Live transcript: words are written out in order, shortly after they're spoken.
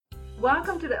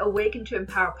Welcome to the Awaken to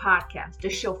Empower podcast, the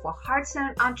show for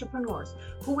heart-centered entrepreneurs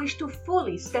who wish to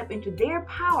fully step into their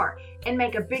power and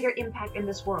make a bigger impact in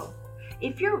this world.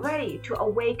 If you're ready to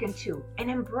awaken to and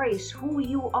embrace who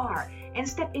you are and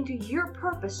step into your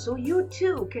purpose so you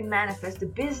too can manifest the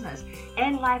business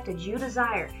and life that you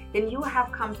desire, then you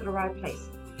have come to the right place.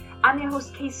 I'm your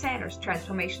host, Kay Sanders,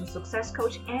 Transformation Success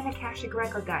Coach and Akashic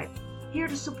Record Guide, here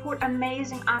to support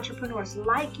amazing entrepreneurs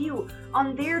like you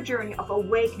on their journey of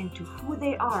awakening to who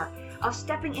they are, of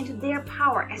stepping into their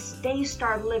power as they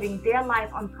start living their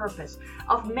life on purpose,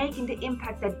 of making the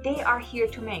impact that they are here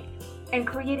to make, and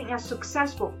creating a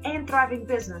successful and thriving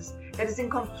business that is in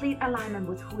complete alignment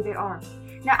with who they are.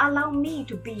 Now allow me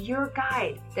to be your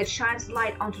guide that shines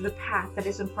light onto the path that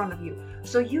is in front of you,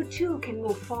 so you too can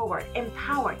move forward,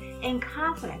 empowered and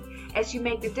confident as you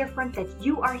make the difference that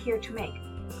you are here to make.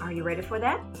 Are you ready for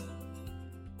that?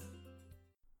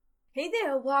 Hey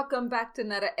there, welcome back to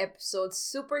another episode.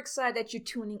 Super excited that you're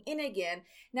tuning in again.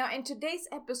 Now, in today's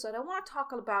episode, I want to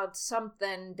talk about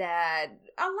something that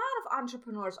a lot of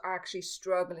entrepreneurs are actually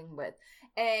struggling with.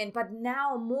 But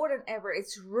now more than ever,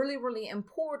 it's really, really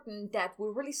important that we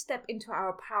really step into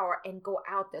our power and go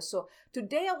out there. So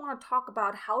today I want to talk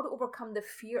about how to overcome the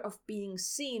fear of being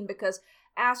seen, because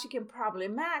as you can probably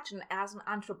imagine, as an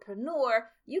entrepreneur,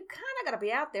 you kind of got to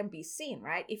be out there and be seen,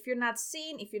 right? If you're not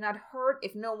seen, if you're not heard,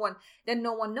 then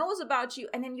no one knows about you,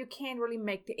 and then you can't really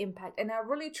make the impact. And I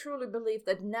really truly believe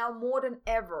that now more than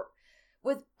ever,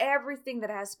 with everything that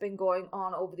has been going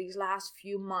on over these last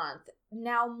few months,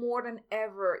 now more than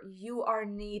ever, you are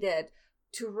needed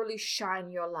to really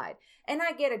shine your light. And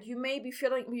I get it. You may be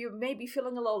feeling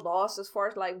a little lost as far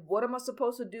as like, what am I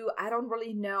supposed to do? I don't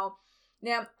really know.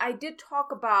 Now, I did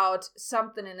talk about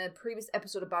something in a previous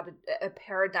episode about a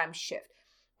paradigm shift.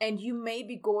 And you may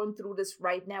be going through this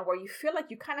right now where you feel like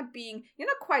you're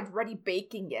not quite ready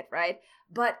baking yet, right?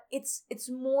 But it's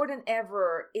more than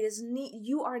ever,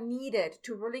 you are needed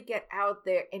to really get out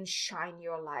there and shine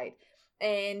your light.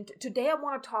 And today I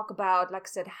want to talk about, like I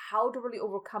said, how to really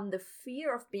overcome the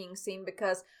fear of being seen,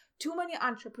 because too many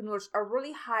entrepreneurs are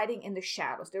really hiding in the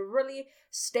shadows. They're really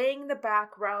staying in the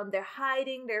background. They're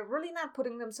hiding. They're really not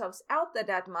putting themselves out there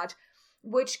that much,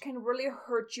 which can really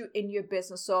hurt you in your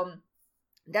business. So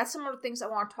that's some of the things I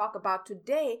want to talk about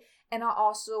today. And I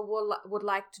also would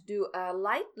like to do a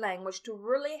light language to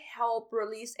really help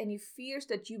release any fears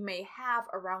that you may have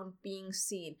around being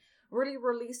seen. Really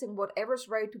releasing whatever's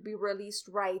ready to be released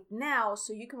right now,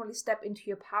 so you can really step into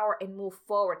your power and move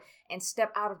forward and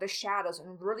step out of the shadows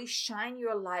and really shine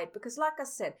your light. Because like I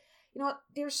said,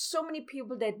 there's so many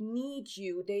people that need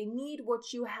you. They need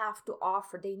what you have to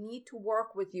offer. They need to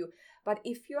work with you. But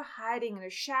if you're hiding in the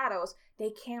shadows, they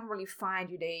can't really find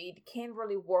you. They can't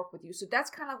really work with you. So that's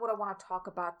kind of what I want to talk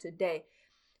about today.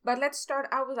 But let's start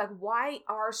out with why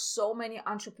are so many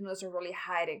entrepreneurs are really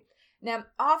hiding? Now,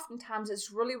 oftentimes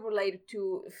it's really related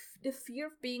to the fear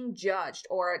of being judged,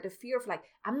 or the fear of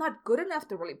I'm not good enough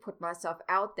to really put myself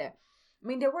out there. I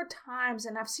mean, there were times,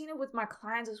 and I've seen it with my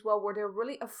clients as well, where they're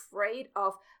really afraid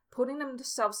of putting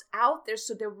themselves out there.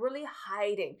 So they're really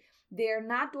hiding. They're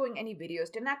not doing any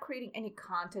videos. They're not creating any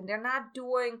content. They're not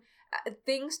doing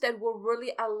things that will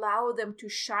really allow them to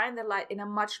shine the light in a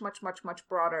much, much, much, much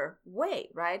broader way,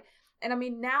 right? And I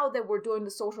mean, now that we're doing the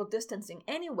social distancing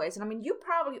anyways, and I mean, you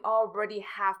probably already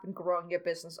have been growing your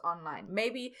business online.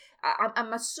 Maybe,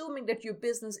 I'm assuming that your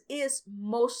business is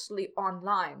mostly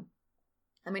online.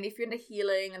 I mean, if you're in the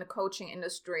healing and the coaching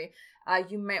industry,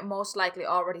 you may most likely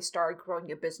already start growing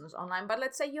your business online. But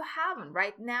let's say you haven't.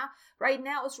 Right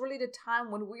now is really the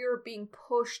time when we are being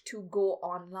pushed to go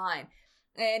online.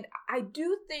 And I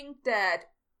do think that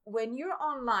when you're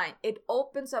online, it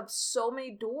opens up so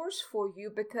many doors for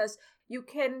you, because you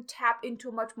can tap into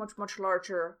a much, much, much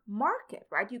larger market,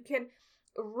 right? You can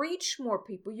reach more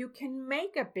people. You can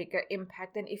make a bigger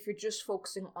impact than if you're just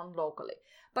focusing on locally.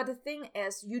 But the thing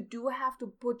is, you do have to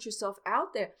put yourself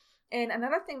out there. And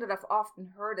another thing that I've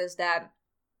often heard is that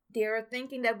they're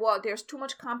thinking that, well, there's too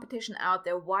much competition out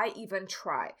there. Why even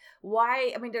try?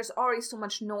 There's already so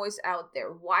much noise out there.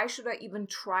 Why should I even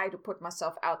try to put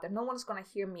myself out there? No one's going to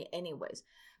hear me anyways.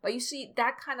 But you see,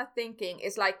 that kind of thinking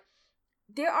is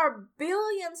there are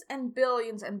billions and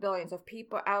billions and billions of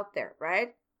people out there,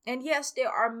 right? And yes, there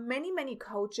are many, many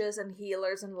coaches and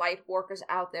healers and light workers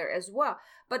out there as well.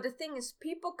 But the thing is,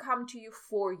 people come to you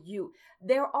for you.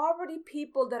 There are already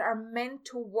people that are meant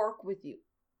to work with you,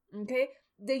 okay?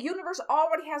 The universe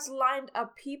already has lined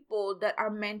up people that are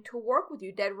meant to work with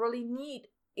you, that really need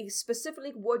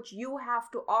specifically what you have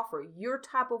to offer, your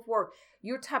type of work,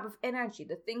 your type of energy,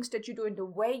 the things that you're doing, the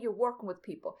way you're working with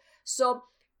people. So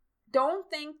don't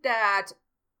think that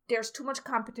there's too much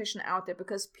competition out there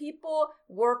because people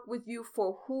work with you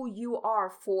for who you are,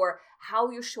 for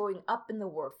how you're showing up in the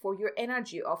world, for your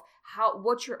energy of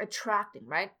what you're attracting,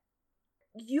 right?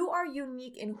 You are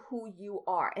unique in who you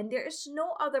are, and there is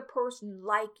no other person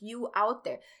like you out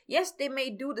there. Yes, they may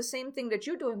do the same thing that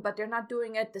you're doing, but they're not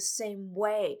doing it the same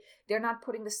way. They're not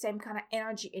putting the same kind of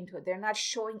energy into it. They're not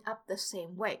showing up the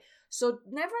same way. So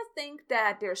never think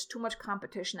that there's too much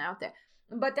competition out there.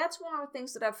 But that's one of the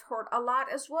things that I've heard a lot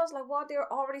as well. Is like, well, there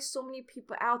are already so many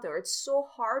people out there. It's so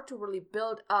hard to really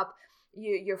build up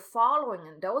your following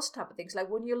and those type of things. Like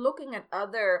when you're looking at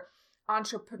other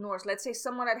entrepreneurs, let's say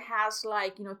someone that has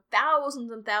like,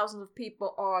 thousands and thousands of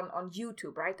people on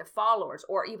YouTube, right? The followers,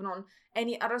 or even on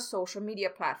any other social media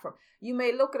platform. You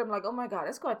may look at them like, oh my God,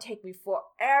 it's going to take me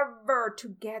forever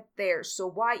to get there. So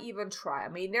why even try? I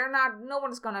mean, no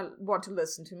one's going to want to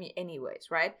listen to me anyways,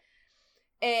 right?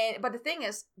 But the thing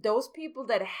is, those people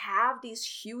that have these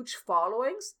huge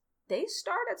followings, they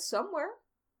started somewhere.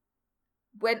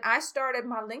 When I started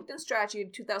my LinkedIn strategy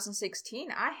in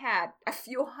 2016, I had a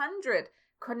few hundred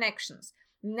connections.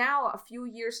 Now, a few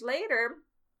years later,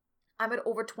 I'm at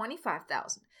over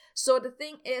 25,000. So the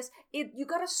thing is, you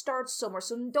got to start somewhere.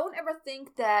 So don't ever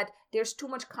think that there's too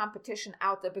much competition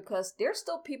out there, because there's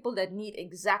still people that need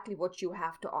exactly what you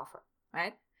have to offer,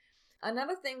 right?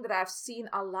 Another thing that I've seen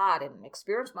a lot and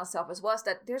experienced myself as well is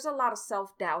that there's a lot of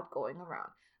self-doubt going around.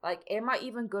 Like, am I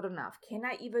even good enough? Can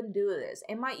I even do this?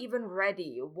 Am I even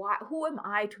ready? Who am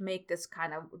I to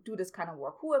do this kind of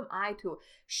work? Who am I to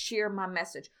share my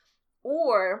message?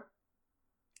 Or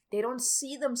they don't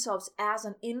see themselves as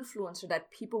an influencer that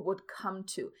people would come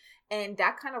to. And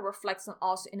that kind of reflects on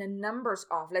also in the numbers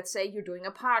of, let's say you're doing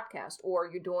a podcast or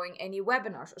you're doing any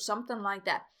webinars or something like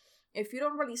that. If you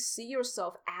don't really see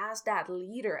yourself as that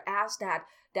leader, as that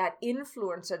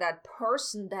influencer, that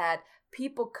person that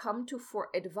people come to for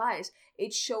advice,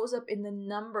 it shows up in the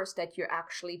numbers that you're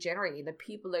actually generating, the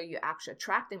people that you're actually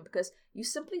attracting, because you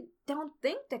simply don't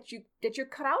think that you're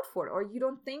cut out for it, or you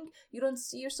don't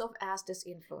see yourself as this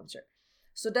influencer.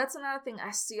 So that's another thing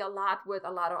I see a lot with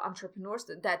a lot of entrepreneurs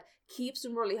that keeps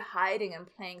them really hiding and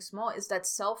playing small, is that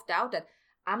self-doubt that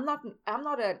I'm not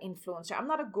an influencer, I'm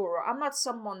not a guru, I'm not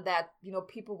someone that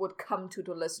people would come to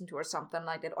listen to or something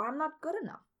like that, or I'm not good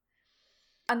enough.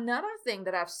 Another thing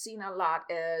that I've seen a lot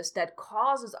is that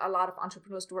causes a lot of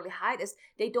entrepreneurs to really hide is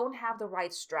they don't have the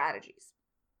right strategies.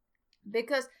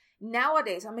 Because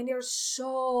nowadays, I mean, there's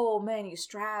so many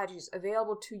strategies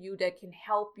available to you that can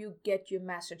help you get your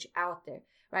message out there,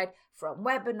 right? From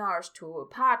webinars to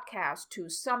podcasts to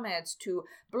summits to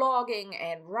blogging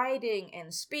and writing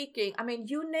and speaking. I mean,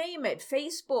 you name it.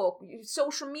 Facebook,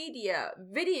 social media,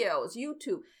 videos,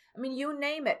 YouTube. I mean, you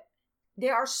name it.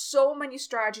 There are so many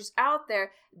strategies out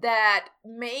there that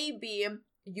maybe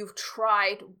you've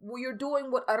tried, you're doing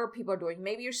what other people are doing.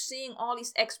 Maybe you're seeing all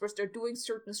these experts, they're doing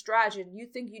certain strategies, and you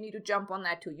think you need to jump on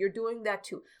that too. You're doing that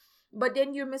too. But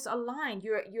then you're misaligned.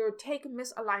 You're taking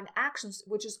misaligned actions,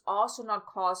 which is also not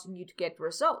causing you to get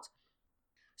results.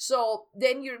 So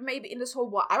then you're maybe in this whole,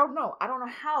 well, I don't know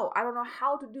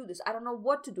how to do this. I don't know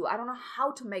what to do. I don't know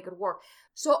how to make it work.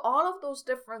 So all of those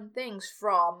different things,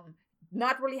 from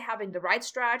not really having the right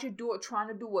strategy, trying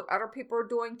to do what other people are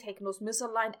doing, taking those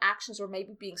misaligned actions, or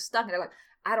maybe being stuck and they're like,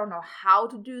 I don't know how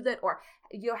to do that, or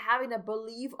you're having a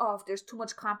belief of there's too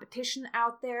much competition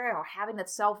out there, or having that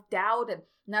self-doubt and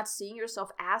not seeing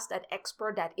yourself as that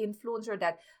expert, that influencer,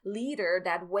 that leader,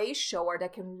 that way shower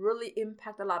that can really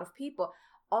impact a lot of people.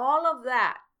 All of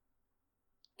that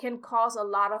can cause a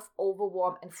lot of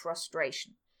overwhelm and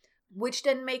frustration, which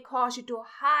then may cause you to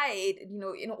hide,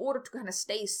 in order to kind of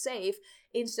stay safe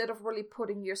instead of really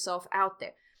putting yourself out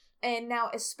there. And now,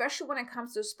 especially when it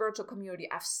comes to the spiritual community,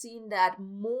 I've seen that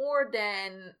more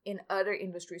than in other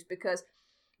industries, because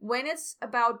when it's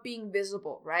about being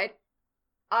visible, right?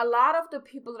 A lot of the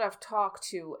people that I've talked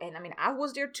to, and I mean, I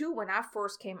was there too when I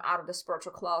first came out of the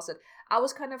spiritual closet, I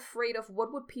was kind of afraid of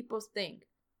what would people think.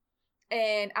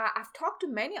 And I've talked to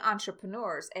many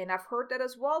entrepreneurs, and I've heard that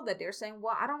as well, that they're saying,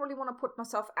 well, I don't really want to put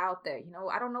myself out there.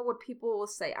 I don't know what people will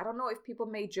say. I don't know if people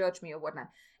may judge me or whatnot,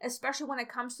 especially when it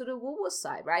comes to the woo-woo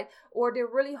side, right? Or they're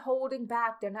really holding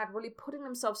back. They're not really putting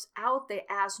themselves out there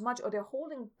as much, or they're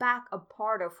holding back a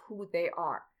part of who they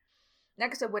are.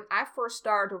 Like I said, when I first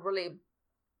started to really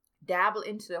dabble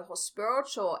into the whole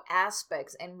spiritual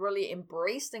aspects and really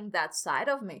embracing that side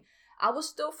of me, I was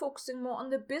still focusing more on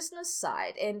the business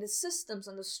side and the systems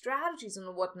and the strategies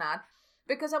and whatnot,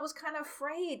 because I was kind of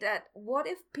afraid that what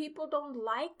if people don't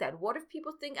like that? What if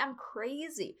people think I'm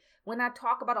crazy when I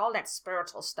talk about all that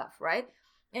spiritual stuff, right?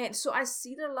 And so I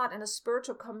see that a lot in the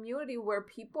spiritual community where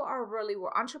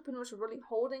where entrepreneurs are really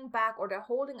holding back, or they're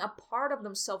holding a part of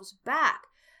themselves back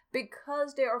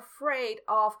because they're afraid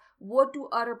of, what do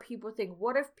other people think?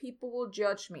 What if people will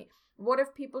judge me? What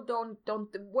if people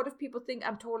what if people think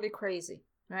I'm totally crazy,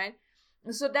 right?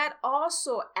 And so that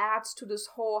also adds to this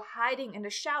whole hiding in the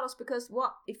shadows, because,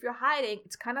 well, if you're hiding,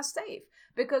 it's kind of safe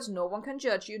because no one can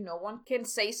judge you. No one can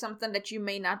say something that you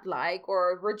may not like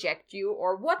or reject you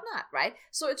or whatnot, right?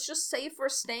 So it's just safer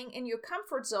staying in your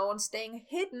comfort zone, staying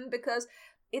hidden, because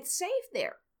it's safe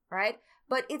there, right?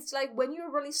 But it's like when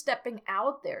you're really stepping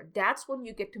out there, that's when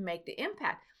you get to make the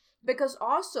impact. Because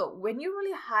also, when you're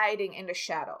really hiding in the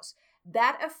shadows,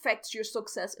 that affects your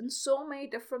success in so many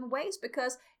different ways.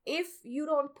 Because if you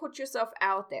don't put yourself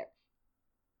out there,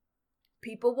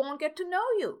 people won't get to know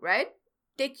you, right?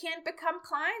 They can't become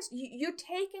clients. You're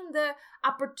taking the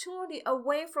opportunity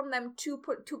away from them to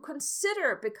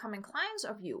consider becoming clients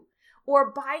of you,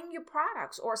 or buying your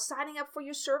products, or signing up for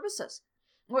your services,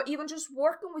 or even just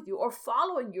working with you, or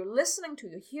following you, listening to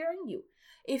you, hearing you.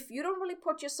 If you don't really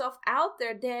put yourself out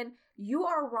there, then you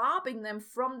are robbing them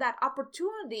from that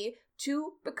opportunity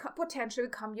to potentially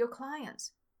become your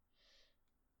clients.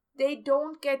 They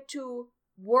don't get to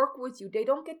work with you. They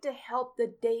don't get the help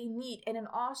that they need. And then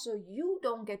also, you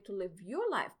don't get to live your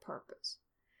life purpose.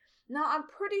 Now, I'm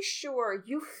pretty sure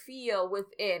you feel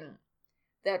within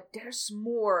that there's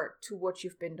more to what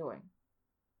you've been doing,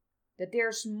 that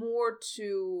there's more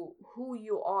to who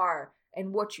you are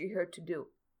and what you're here to do.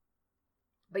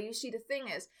 But you see, the thing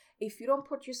is, if you don't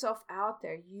put yourself out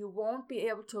there, you won't be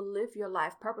able to live your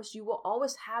life purpose. You will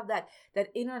always have that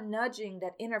inner nudging,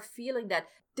 that inner feeling, that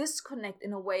disconnect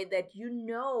in a way that you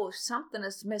know something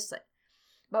is missing.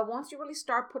 But once you really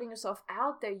start putting yourself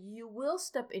out there, you will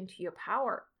step into your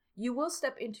power. You will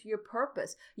step into your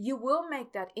purpose. You will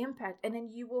make that impact, and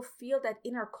then you will feel that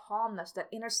inner calmness, that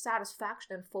inner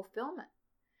satisfaction and fulfillment.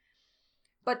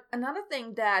 But another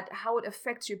thing that how it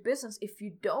affects your business if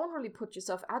you don't really put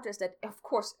yourself out there is that, of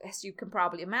course, as you can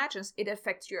probably imagine, it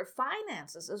affects your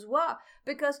finances as well.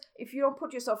 Because if you don't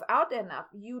put yourself out there enough,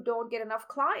 you don't get enough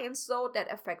clients, so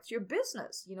that affects your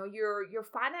business, your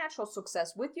financial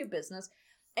success with your business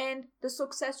and the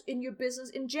success in your business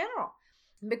in general.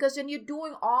 Because then you're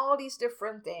doing all these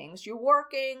different things. You're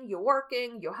working,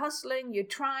 you're hustling, you're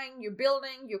trying, you're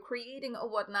building, you're creating or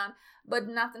whatnot, but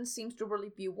nothing seems to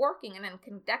really be working. And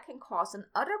then that can cause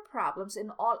other problems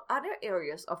in all other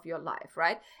areas of your life,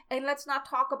 right? And let's not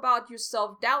talk about your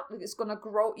self-doubt. It's going to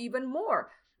grow even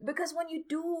more. Because when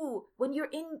you're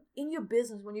in your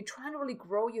business, when you're trying to really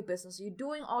grow your business, you're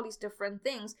doing all these different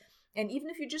things. And even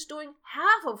if you're just doing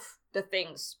half of the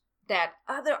things that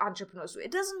other entrepreneurs do,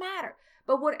 it doesn't matter.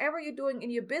 But whatever you're doing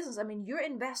in your business, you're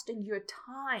investing your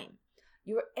time,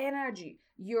 your energy,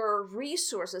 your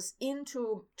resources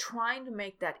into trying to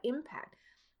make that impact.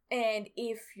 And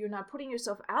if you're not putting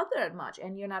yourself out there that much,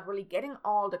 and you're not really getting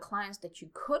all the clients that you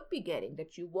could be getting,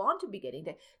 that you want to be getting,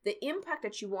 the impact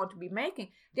that you want to be making,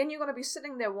 then you're going to be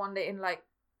sitting there one day and like,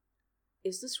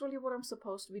 is this really what I'm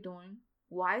supposed to be doing?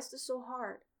 Why is this so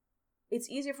hard?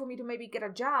 It's easier for me to maybe get a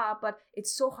job, but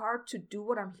it's so hard to do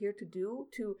what I'm here to do,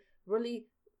 to really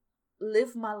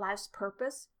live my life's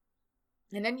purpose.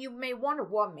 And then you may wonder,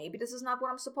 well, maybe this is not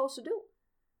what I'm supposed to do.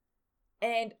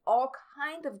 And all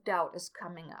kind of doubt is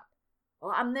coming up.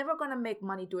 Well, I'm never going to make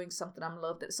money doing something I'm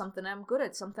loved at, something I'm good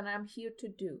at, something I'm here to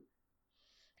do.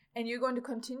 And you're going to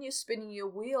continue spinning your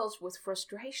wheels with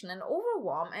frustration and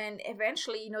overwhelm. And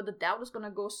eventually, the doubt is going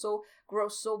to grow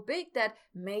so big that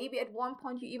maybe at one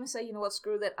point you even say, you know what,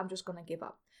 screw that, I'm just going to give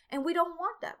up. And we don't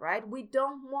want that, right? We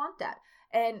don't want that.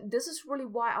 And this is really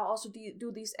why I also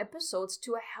do these episodes,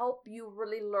 to help you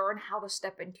really learn how to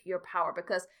step into your power.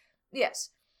 Because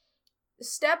yes,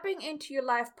 stepping into your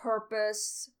life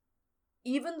purpose,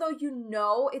 even though you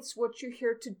know it's what you're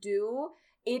here to do,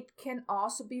 it can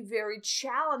also be very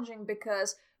challenging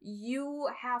because you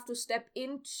have to step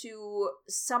into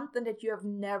something that you have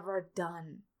never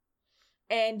done.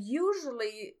 And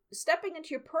usually stepping into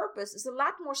your purpose is a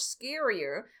lot more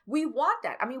scarier. We want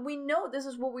that. We know this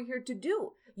is what we're here to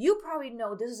do. You probably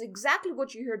know this is exactly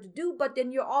what you're here to do, but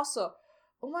then you're also,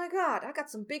 oh my God, I got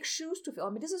some big shoes to fill.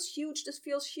 This is huge. This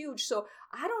feels huge. So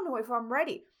I don't know if I'm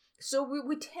ready. So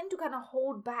we tend to kind of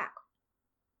hold back.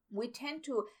 We tend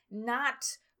to not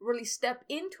really step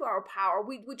into our power.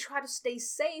 We try to stay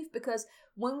safe, because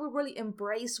when we really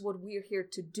embrace what we're here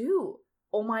to do,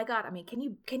 oh my God, can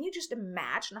you just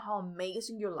imagine how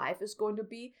amazing your life is going to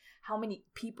be? How many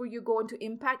people you're going to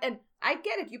impact? And I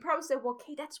get it. You probably say, well,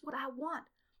 okay, that's what I want.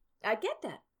 I get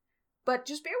that. But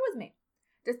just bear with me.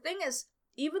 The thing is,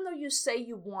 even though you say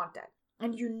you want that,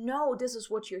 and you know this is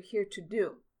what you're here to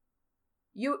do.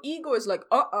 Your ego is like,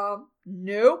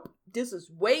 nope, this is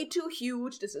way too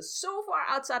huge. This is so far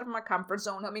outside of my comfort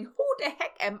zone. I mean, who the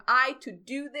heck am I to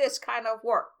do this kind of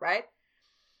work, right?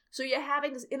 So you're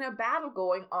having this inner battle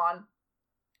going on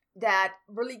that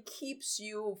really keeps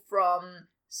you from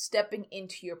stepping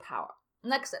into your power.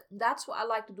 Like I said, that's why I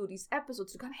like to do these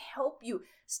episodes, to kind of help you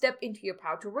step into your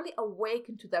power, to really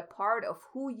awaken to that part of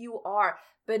who you are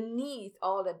beneath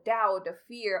all the doubt, the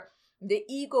fear, the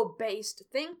ego-based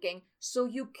thinking, so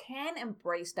you can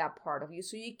embrace that part of you,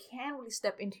 so you can really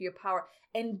step into your power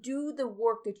and do the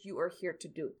work that you are here to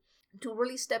do, to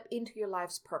really step into your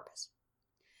life's purpose.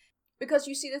 Because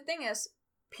you see, the thing is,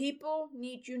 people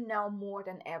need you now more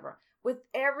than ever. With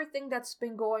everything that's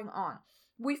been going on,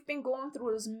 we've been going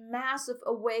through this massive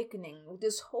awakening,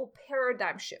 this whole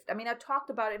paradigm shift. I mean, I talked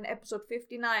about it in episode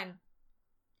 59,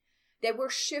 that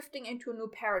we're shifting into a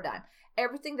new paradigm.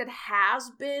 Everything that has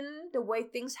been, the way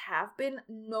things have been,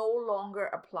 no longer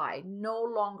apply, no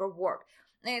longer work.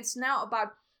 And it's now about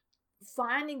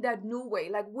finding that new way.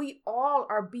 Like, we all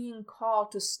are being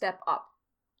called to step up,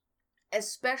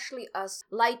 especially us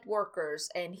light workers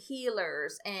and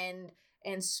healers and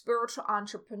spiritual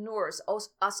entrepreneurs,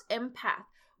 us empaths.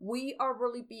 We are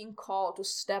really being called to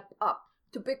step up,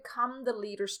 to become the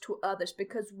leaders to others,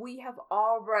 because we have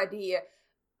already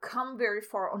come very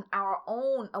far on our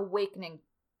own awakening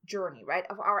journey, right?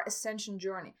 Of our ascension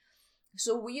journey.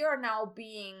 So we are now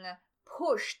being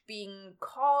pushed, being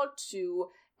called to,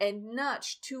 and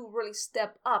nudged to really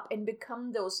step up and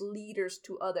become those leaders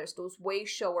to others, those way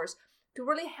showers, to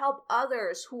really help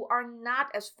others who are not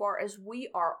as far as we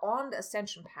are on the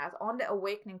ascension path, on the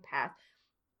awakening path,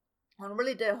 on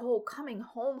really the whole coming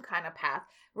home kind of path,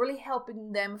 really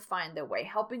helping them find their way,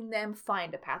 helping them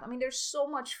find a path. I mean, there's so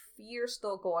much fear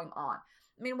still going on.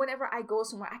 I mean, whenever I go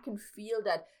somewhere, I can feel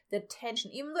that the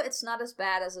tension, even though it's not as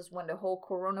bad as when the whole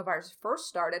coronavirus first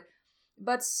started,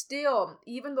 but still,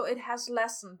 even though it has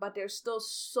lessened, but there's still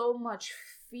so much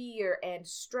fear and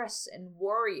stress and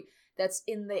worry that's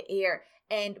in the air,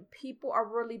 and people are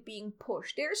really being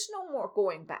pushed. There's no more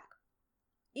going back.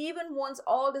 Even once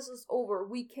all this is over,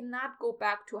 we cannot go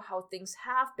back to how things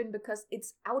have been, because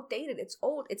it's outdated, it's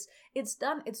old, it's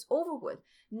done, it's over with.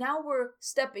 Now we're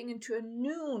stepping into a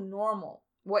new normal.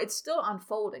 Well, it's still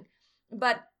unfolding,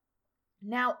 but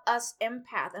now us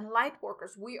empath and light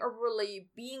workers, we are really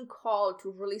being called to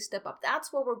really step up.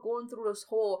 That's why we're going through this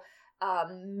whole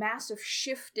massive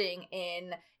shifting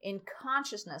in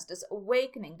consciousness, this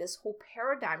awakening, this whole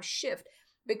paradigm shift,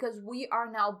 because we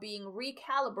are now being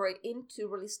recalibrated into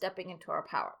really stepping into our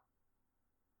power.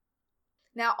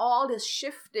 Now, all this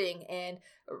shifting and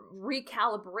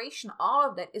recalibration, all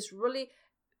of that is really,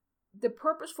 the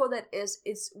purpose for that is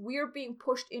we're being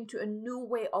pushed into a new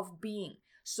way of being.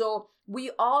 So we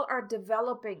all are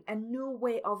developing a new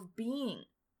way of being.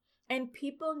 And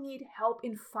people need help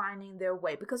in finding their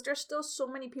way, because there's still so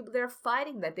many people that are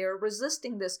fighting that. They're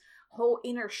resisting this whole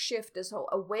inner shift, this whole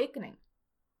awakening.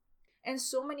 And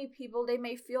so many people, they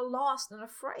may feel lost and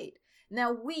afraid.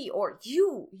 Now we, or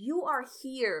you are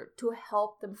here to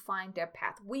help them find their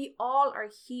path. We all are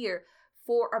here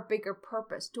for a bigger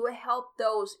purpose, to help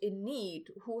those in need,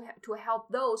 to help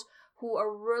those who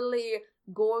are really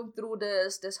going through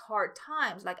this hard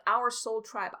times, like our soul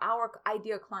tribe, our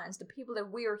ideal clients, the people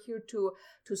that we are here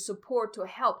to support, to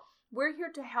help. We're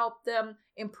here to help them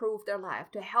improve their life,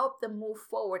 to help them move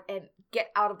forward and get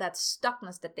out of that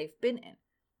stuckness that they've been in.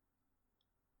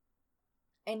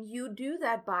 And you do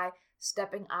that by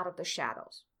stepping out of the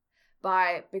shadows,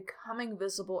 by becoming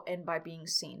visible and by being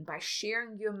seen, by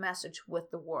sharing your message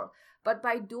with the world. But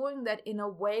by doing that in a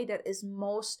way that is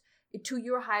most to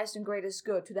your highest and greatest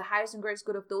good, to the highest and greatest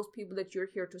good of those people that you're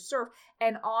here to serve,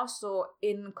 and also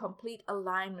in complete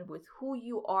alignment with who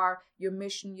you are, your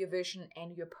mission, your vision,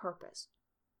 and your purpose.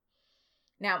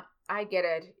 Now, I get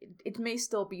it. It may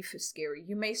still be scary.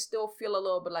 You may still feel a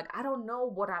little bit like, I don't know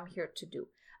what I'm here to do.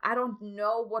 I don't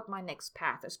know what my next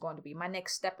path is going to be. My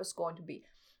next step is going to be.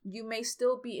 You may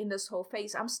still be in this whole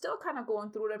phase. I'm still kind of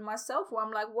going through that myself, where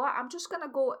I'm like, well, I'm just going to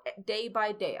go day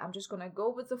by day. I'm just going to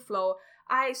go with the flow.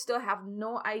 I still have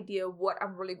no idea what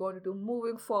I'm really going to do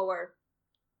moving forward.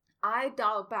 I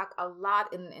dialed back a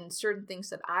lot in certain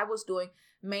things that I was doing,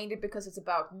 mainly because it's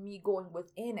about me going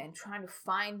within and trying to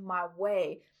find my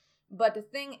way. But the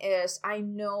thing is, I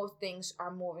know things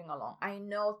are moving along. I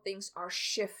know things are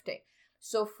shifting.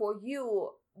 So for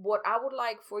you, what I would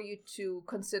like for you to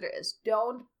consider is,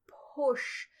 don't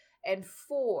push and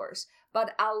force,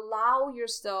 but allow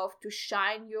yourself to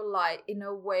shine your light in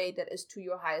a way that is to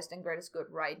your highest and greatest good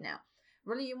right now.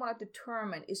 Really, you want to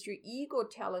determine, is your ego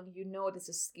telling you, no, this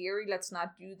is scary, let's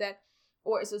not do that?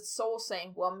 Or is it soul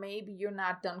saying, well, maybe you're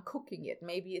not done cooking yet.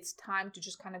 Maybe it's time to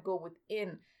just kind of go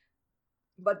within.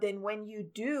 But then when you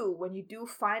do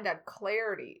find that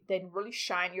clarity, then really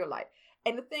shine your light.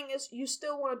 And the thing is, you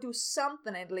still want to do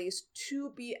something at least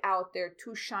to be out there,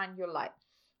 to shine your light.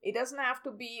 It doesn't have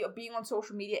to be being on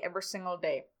social media every single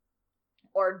day,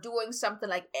 or doing something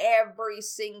like every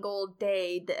single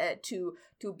day to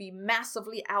be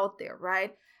massively out there,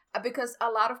 right? Because a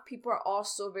lot of people are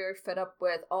also very fed up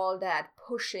with all that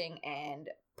pushing and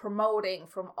promoting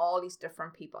from all these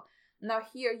different people. Now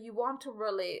here, you want to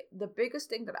really, the biggest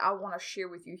thing that I want to share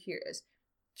with you here is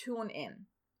tune in.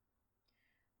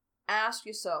 Ask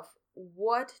yourself,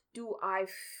 what do I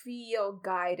feel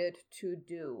guided to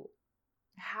do?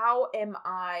 How am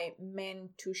I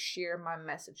meant to share my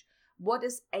message? What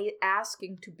is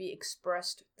asking to be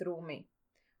expressed through me?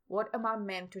 What am I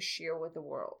meant to share with the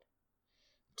world?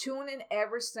 Tune in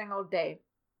every single day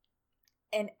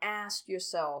and ask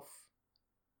yourself,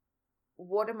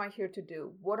 what am I here to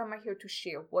do? What am I here to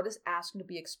share? What is asking to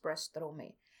be expressed through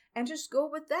me? And just go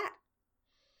with that.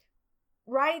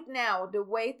 Right now, the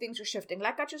way things are shifting,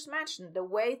 like I just mentioned, the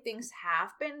way things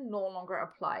have been no longer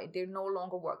apply. They no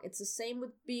longer work. It's the same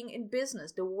with being in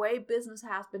business. The way business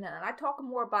has been done. And I talk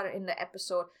more about it in the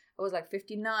episode, it was like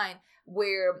 59,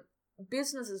 where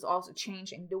business is also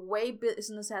changing. The way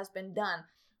business has been done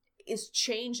is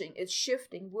changing, it's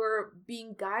shifting. We're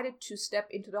being guided to step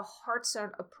into the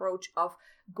heart-centered approach of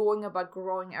going about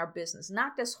growing our business.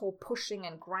 Not this whole pushing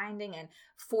and grinding and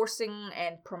forcing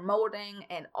and promoting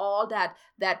and all that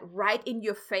right in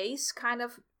your face kind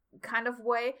of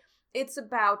way. It's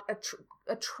about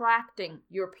attracting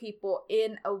your people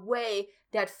in a way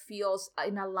that feels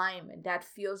in alignment, that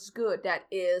feels good, that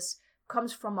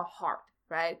comes from a heart,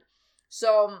 right?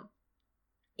 So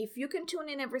if you can tune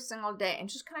in every single day and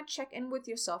just kind of check in with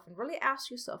yourself and really ask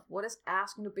yourself, what is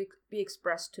asking to be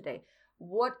expressed today?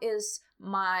 What should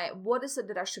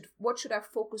I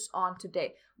focus on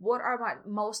today? What are my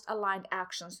most aligned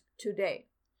actions today?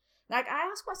 Like, I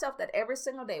ask myself that every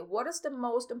single day, what is the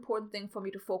most important thing for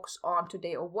me to focus on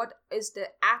today? Or what is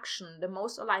the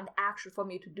most aligned action for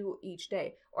me to do each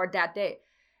day or that day?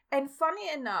 And funny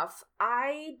enough,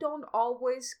 I don't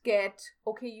always get,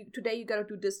 okay, today you got to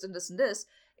do this and this and this.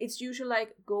 It's usually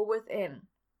like, go within,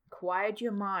 quiet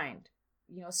your mind,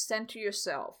 center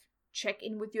yourself, check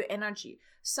in with your energy,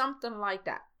 something like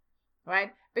that,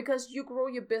 right? Because you grow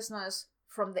your business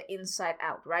from the inside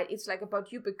out, right? It's like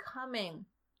about you becoming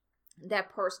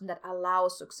that person that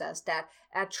allows success, that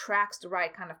attracts the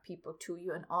right kind of people to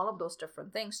you and all of those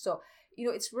different things. So,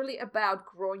 it's really about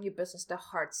growing your business the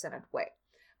heart-centered way.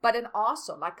 But then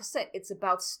also, like I said, it's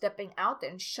about stepping out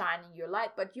there and shining your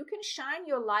light. But you can shine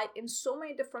your light in so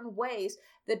many different ways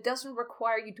that doesn't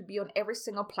require you to be on every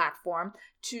single platform,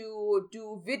 to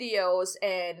do videos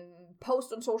and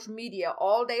post on social media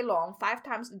all day long, 5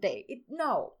 times a day.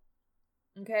 No.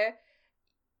 Okay?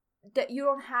 That you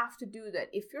don't have to do that.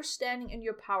 If you're standing in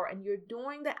your power and you're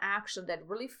doing the action that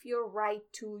really feel right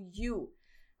to you,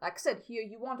 like I said, here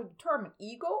you want to determine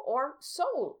ego or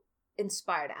soul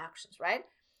inspired actions, right?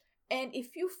 And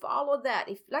if you follow that,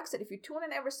 if you tune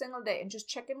in every single day and just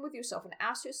check in with yourself and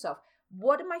ask yourself,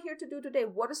 what am I here to do today?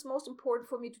 What is most important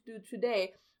for me to do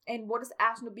today? And what is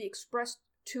asking to be expressed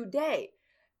today?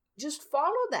 Just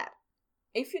follow that.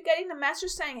 If you're getting the message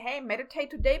saying, hey, meditate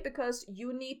today because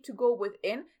you need to go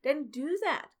within, then do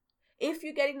that. If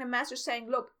you're getting the message saying,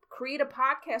 look, create a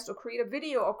podcast or create a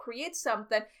video or create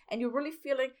something, and you're really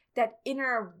feeling that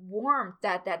inner warmth,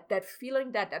 that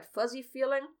feeling, that fuzzy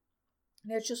feeling,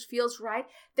 that just feels right,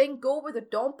 then go with it.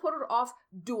 Don't put it off.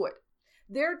 Do it.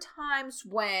 There are times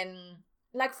when,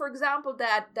 like for example,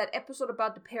 that episode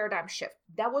about the paradigm shift,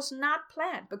 that was not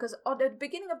planned because at the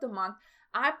beginning of the month,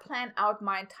 I plan out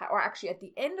my entire, or actually at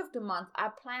the end of the month, I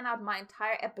plan out my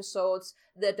entire episodes,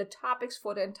 the topics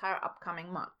for the entire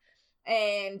upcoming month.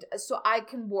 And so I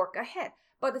can work ahead.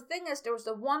 But the thing is, there was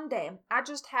the one day I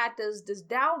just had this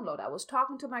download. I was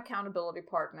talking to my accountability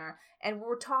partner and we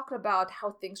were talking about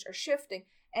how things are shifting.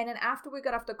 And then after we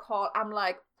got off the call, I'm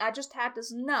like, I just had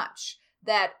this nudge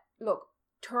that, look,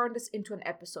 turn this into an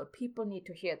episode. People need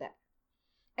to hear that.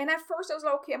 And at first I was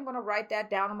like, okay, I'm going to write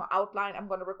that down. I'm going to outline. I'm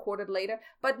going to record it later.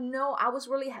 But no, I was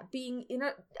really I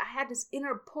had this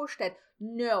inner push that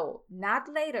no,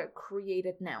 not later, create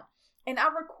it now. And I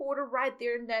recorded right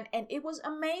there and then, and it was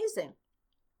amazing.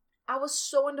 I was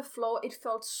so in the flow. It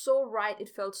felt so right. It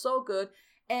felt so good.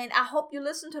 And I hope you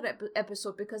listened to the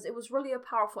episode because it was really a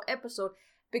powerful episode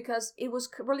because it was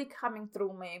really coming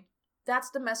through me. That's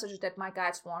the message that my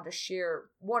guides want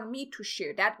me to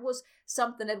share. That was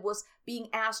something that was being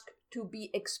asked to be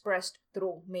expressed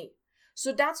through me.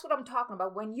 So that's what I'm talking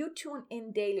about. When you tune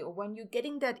in daily, or when you're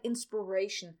getting that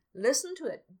inspiration, listen to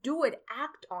it, do it,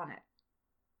 act on it.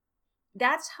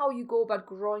 That's how you go about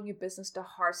growing your business the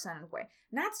heart-centered way.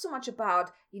 Not so much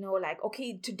about, like,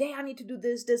 okay, today I need to do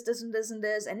this, and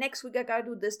this, and next week I gotta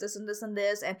do this, and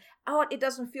this, and oh, it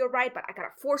doesn't feel right, but I gotta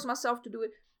force myself to do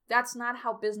it. That's not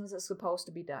how business is supposed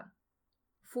to be done.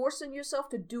 Forcing yourself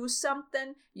to do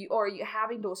something, you're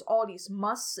having all these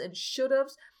musts and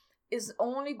should-haves, is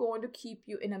only going to keep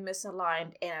you in a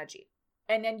misaligned energy.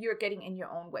 And then you're getting in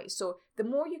your own way. So the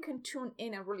more you can tune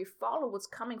in and really follow what's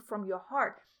coming from your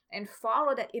heart and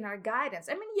follow that inner guidance.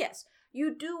 I mean, yes,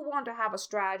 you do want to have a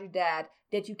strategy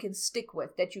that you can stick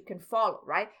with, that you can follow,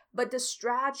 right? But the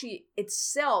strategy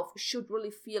itself should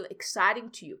really feel exciting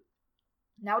to you.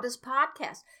 Now, this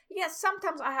podcast, yes,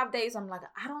 sometimes I have days I'm like,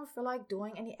 I don't feel like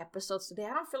doing any episodes today.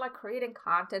 I don't feel like creating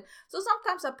content. So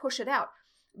sometimes I push it out.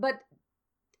 But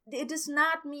it does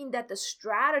not mean that the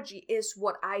strategy is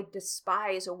what I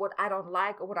despise or what I don't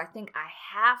like or what I think I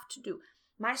have to do.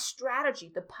 My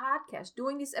strategy, the podcast,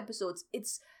 doing these episodes,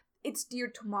 it's dear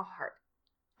to my heart.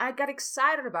 I got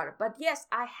excited about it. But yes,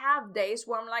 I have days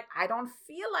where I'm like, I don't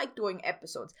feel like doing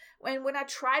episodes. When I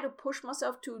try to push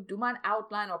myself to do my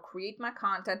outline or create my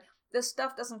content, the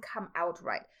stuff doesn't come out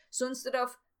right. So instead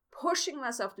of pushing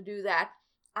myself to do that,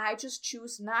 I just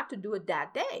choose not to do it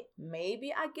that day.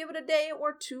 Maybe I give it a day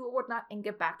or two or whatnot and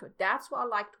get back to it. That's why I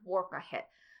like to work ahead.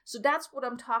 So that's what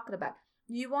I'm talking about.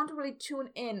 You want to really tune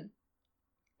in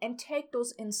and take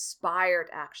those inspired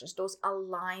actions, those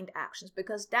aligned actions,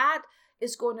 because that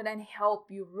is going to then help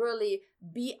you really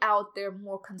be out there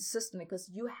more consistently, because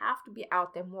you have to be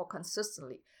out there more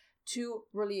consistently to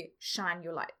really shine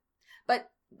your light. But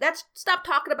let's stop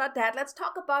talking about that. Let's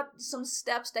talk about some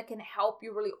steps that can help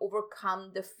you really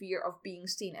overcome the fear of being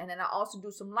seen. And then I'll also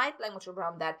do some light language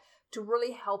around that to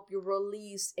really help you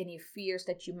release any fears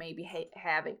that you may be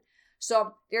having.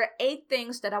 So there are 8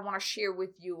 things that I want to share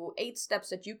with you, 8 steps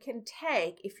that you can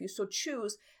take if you so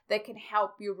choose that can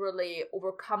help you really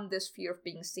overcome this fear of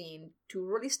being seen, to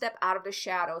really step out of the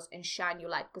shadows and shine your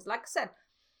light. Because like I said,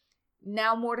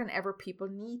 now more than ever, people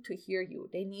need to hear you.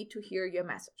 They need to hear your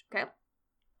message, okay?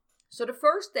 So the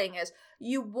first thing is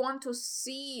you want to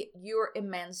see your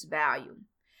immense value.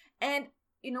 And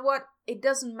you know what? It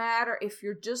doesn't matter if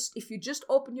you just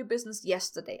opened your business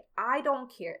yesterday. I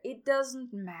don't care. It doesn't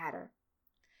matter.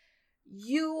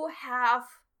 You have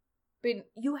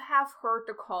heard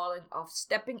the calling of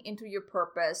stepping into your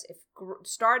purpose, if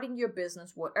starting your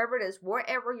business, whatever it is,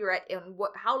 wherever you're at, and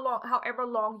however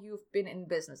long you've been in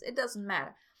business. It doesn't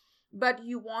matter. But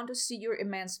you want to see your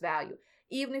immense value.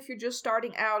 Even if you're just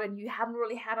starting out and you haven't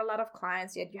really had a lot of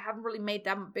clients yet, you haven't really made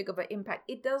that big of an impact,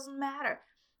 it doesn't matter.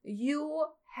 You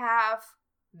have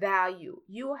value.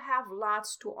 You have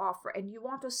lots to offer, and you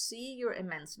want to see your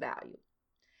immense value.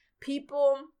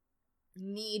 People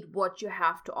need what you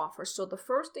have to offer. So the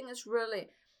first thing is really,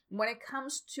 when it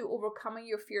comes to overcoming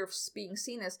your fear of being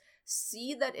seen, is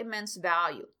see that immense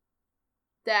value.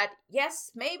 That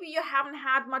yes, maybe you haven't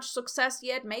had much success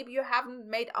yet. Maybe you haven't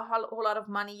made a whole lot of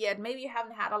money yet. Maybe you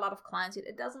haven't had a lot of clients yet.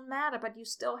 It doesn't matter, but you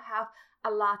still have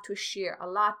a lot to share, a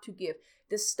lot to give.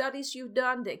 The studies you've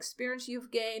done, the experience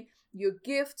you've gained, your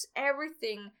gifts,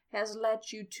 everything has led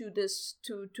you to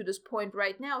this point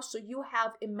right now. So you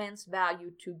have immense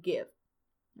value to give,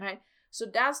 right? So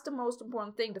that's the most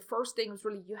important thing. The first thing is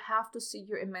really you have to see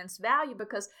your immense value,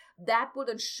 because that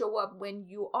wouldn't show up when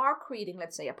you are creating,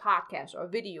 let's say, a podcast or a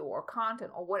video or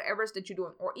content or whatever it is that you're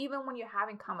doing, or even when you're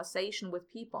having conversation with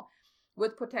people,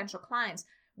 with potential clients.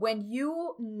 When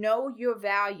you know your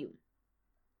value,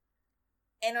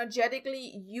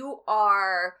 energetically, you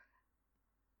are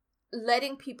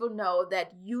letting people know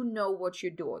that you know what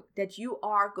you're doing, that you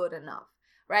are good enough.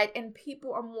 Right? And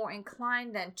people are more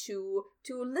inclined then to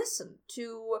listen,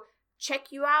 to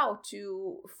check you out,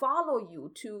 to follow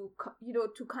you, to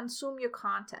consume your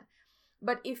content.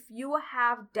 But if you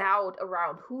have doubt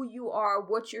around who you are,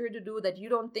 what you're here to do, that you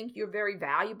don't think you're very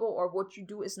valuable, or what you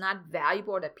do is not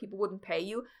valuable, or that people wouldn't pay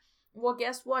you, well,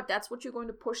 guess what? That's what you're going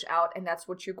to push out, and that's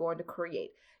what you're going to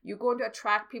create. You're going to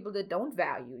attract people that don't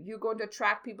value. You're going to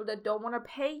attract people that don't want to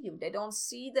pay you. They don't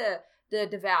see the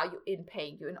value in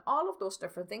paying you, and all of those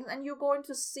different things. And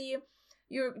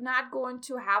you're not going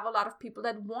to have a lot of people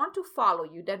that want to follow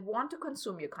you, that want to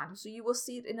consume your content. So you will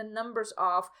see it in the numbers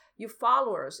of your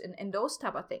followers and those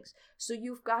type of things. So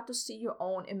you've got to see your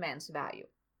own immense value.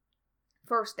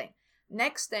 First thing.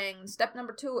 Next thing, step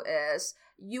number 2 is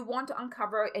you want to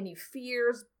uncover any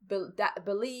fears,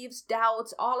 beliefs,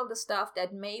 doubts, all of the stuff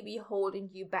that may be holding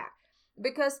you back.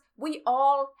 Because we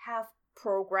all have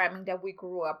programming that we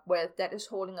grew up with that is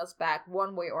holding us back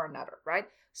one way or another, right?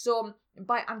 So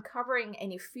by uncovering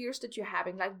any fears that you're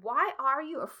having, like, why are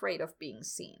you afraid of being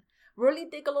seen? Really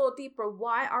dig a little deeper.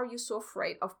 Why are you so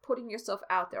afraid of putting yourself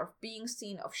out there, of being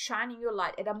seen, of shining your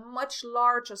light at a much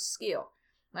larger scale,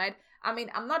 right? I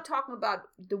mean, I'm not talking about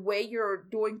the way you're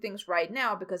doing things right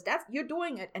now, because you're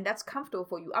doing it and that's comfortable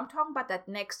for you. I'm talking about that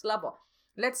next level.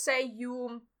 Let's say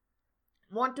you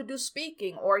want to do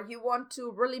speaking, or you want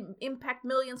to really impact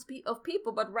millions of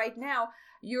people, but right now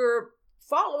your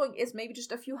following is maybe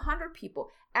just a few hundred people.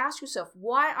 Ask yourself,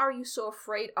 why are you so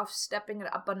afraid of stepping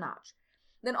it up a notch?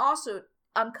 Then also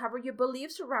uncover your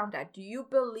beliefs around that. Do you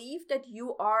believe that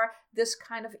you are this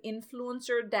kind of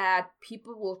influencer that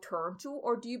people will turn to?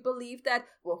 Or do you believe that,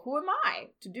 well, who am I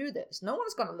to do this? No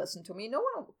one's going to listen to me. No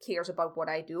one cares about what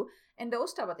I do. And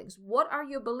those type of things. What are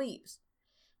your beliefs?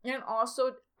 And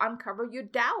also uncover your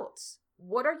doubts.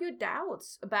 What are your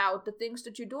doubts about the things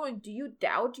that you're doing? Do you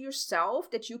doubt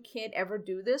yourself that you can't ever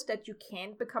do this, that you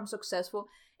can't become successful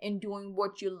in doing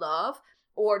what you love?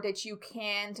 Or that you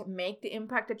can't make the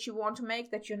impact that you want to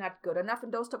make, that you're not good enough,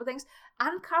 and those type of things?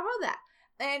 Uncover that.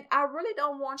 And I really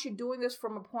don't want you doing this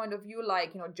from a point of view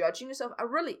like, judging yourself. I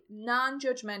really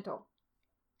non-judgmental,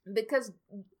 because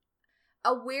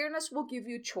awareness will give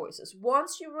you choices.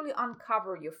 Once you really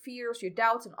uncover your fears, your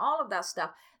doubts, and all of that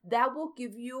stuff, that will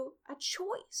give you a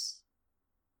choice.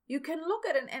 You can look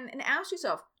at it and ask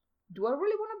yourself, do I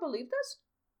really want to believe this?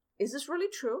 Is this really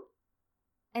true?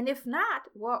 And if not,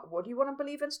 what do you want to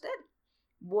believe instead?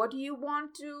 How do you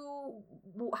want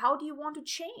to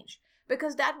change?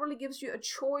 Because that really gives you a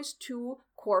choice to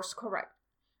course correct.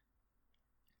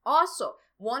 Also,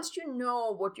 once you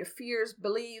know what your fears,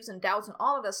 beliefs, and doubts and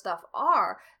all of that stuff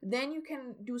are, then you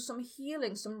can do some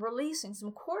healing, some releasing,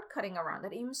 some cord cutting around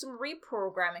that, even some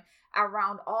reprogramming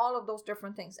around all of those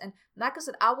different things. And like I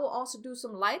said, I will also do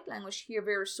some light language here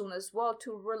very soon as well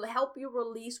to really help you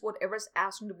release whatever is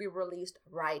asking to be released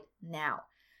right now.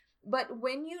 But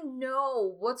when you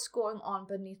know what's going on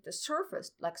beneath the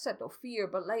surface, like I said, the fear,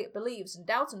 beliefs, and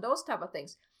doubts, and those type of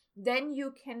things, then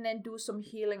you can then do some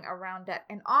healing around that.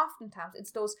 And oftentimes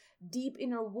it's those deep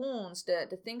inner wounds,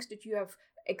 the things that you have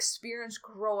experienced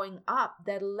growing up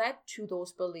that led to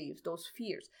those beliefs, those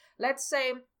fears. Let's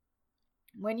say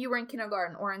when you were in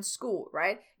kindergarten or in school,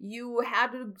 right? You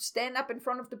had to stand up in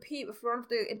front of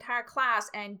the entire class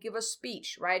and give a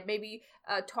speech, right? Maybe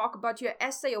talk about your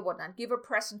essay or whatnot, give a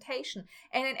presentation.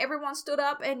 And then everyone stood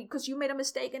up and because you made a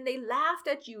mistake and they laughed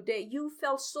at you. You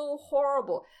felt so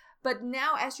horrible. But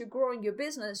now as you're growing your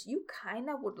business, you kind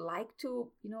of would like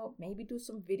to, maybe do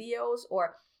some videos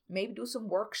or maybe do some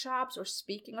workshops or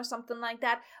speaking or something like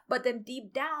that. But then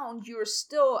deep down, you're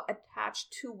still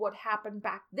attached to what happened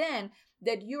back then,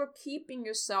 that you're keeping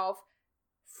yourself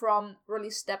from really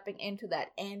stepping into that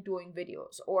and doing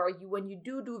videos. Or when you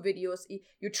do videos,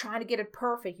 you're trying to get it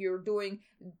perfect. You're doing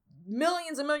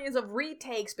millions and millions of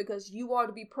retakes because you want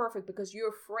to be perfect, because you're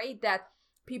afraid that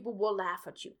people will laugh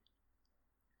at you.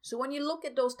 So when you look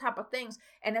at those type of things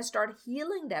and then start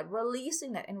healing that,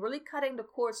 releasing that, and really cutting the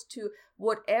cords to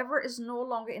whatever is no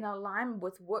longer in alignment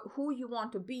with who you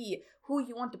want to be, who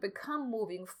you want to become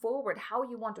moving forward, how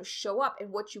you want to show up,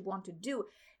 and what you want to do,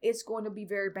 it's going to be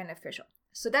very beneficial.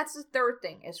 So that's the third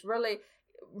thing, is really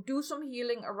do some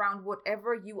healing around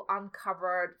whatever you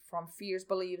uncovered from fears,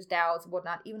 beliefs, doubts,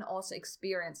 whatnot, even also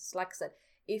experiences. Like I said,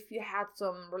 if you had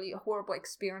some really horrible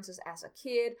experiences as a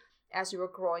kid, as you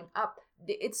were growing up,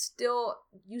 you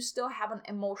still have an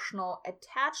emotional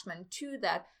attachment to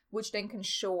that, which then can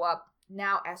show up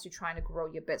now as you're trying to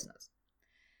grow your business.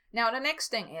 Now, the next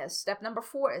thing is, step number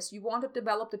 4 is you want to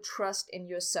develop the trust in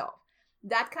yourself.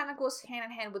 That kind of goes hand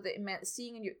in hand with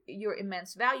seeing your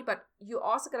immense value, but you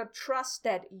also got to trust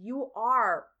that you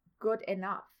are good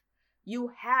enough.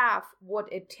 You have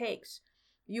what it takes.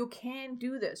 You can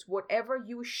do this. Whatever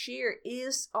you share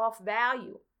is of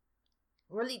value.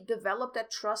 Really develop that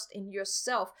trust in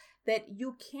yourself that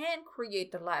you can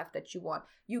create the life that you want.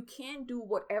 You can do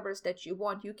whatever it is that you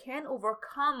want. You can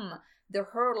overcome the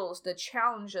hurdles, the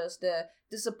challenges, the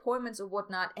disappointments or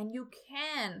whatnot, and you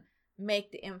can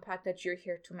make the impact that you're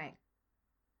here to make.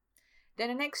 Then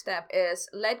the next step is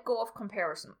let go of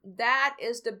comparison. That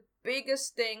is the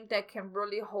biggest thing that can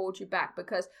really hold you back,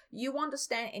 because you want to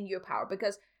stand in your power,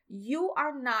 because you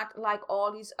are not like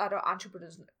all these other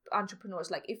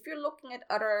entrepreneurs. Like if you're looking at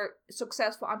other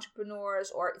successful entrepreneurs,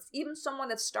 or even someone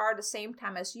that started the same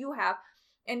time as you have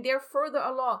and they're further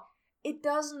along, it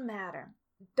doesn't matter.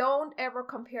 don't ever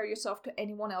compare yourself to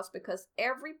anyone else because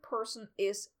every person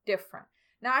is different.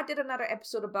 Now, I did another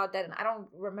episode about that, and I don't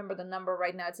remember the number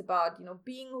right now. It's about,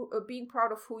 being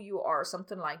proud of who you are,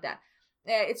 something like that.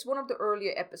 It's one of the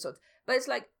earlier episodes, but it's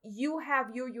like you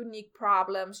have your unique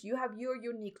problems, you have your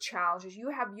unique challenges, you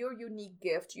have your unique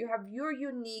gifts, you have your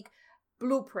unique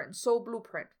blueprint, soul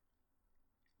blueprint.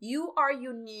 You are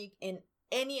unique in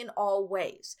any and all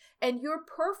ways, and you're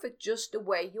perfect just the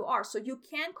way you are. So you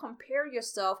can't compare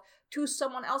yourself to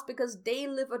someone else because they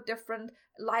live a different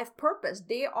life purpose.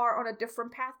 They are on a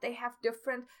different path. They have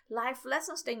different life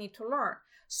lessons they need to learn.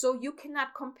 So you cannot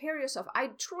compare yourself.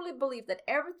 I truly believe that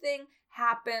everything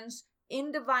happens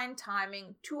in divine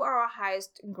timing to our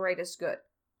highest and greatest good.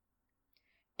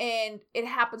 And it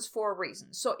happens for a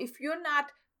reason. So if you're not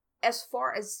as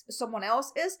far as someone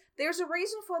else is, there's a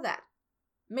reason for that.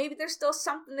 Maybe there's still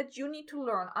something that you need to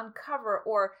learn, uncover,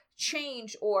 or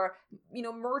change, or,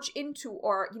 merge into,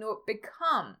 or,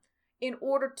 become in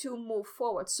order to move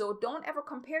forward. So don't ever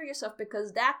compare yourself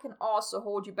because that can also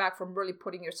hold you back from really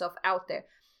putting yourself out there.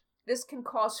 This can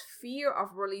cause fear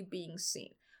of really being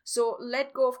seen. So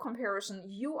let go of comparison.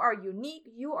 You are unique.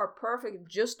 You are perfect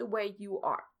just the way you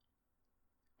are.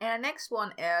 And the next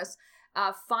one is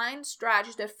find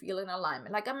strategies that feel in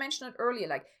alignment. Like I mentioned it earlier,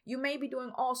 like you may be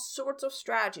doing all sorts of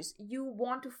strategies. You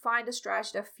want to find a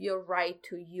strategy that feel right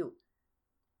to you.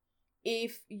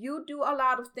 If you do a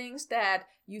lot of things that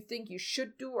you think you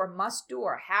should do or must do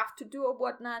or have to do or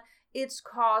whatnot, it's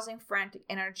causing frantic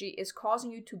energy. It's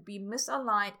causing you to be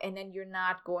misaligned, and then you're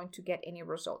not going to get any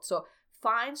results. So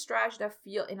find strategies that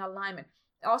feel in alignment.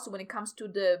 Also, when it comes to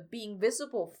the being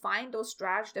visible, find those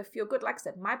strategies that feel good. Like I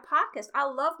said, my podcast, I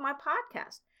love my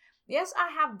podcast. Yes, I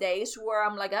have days where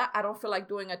I'm like, I don't feel like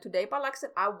doing it today. But like I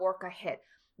said, I work ahead.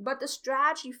 But the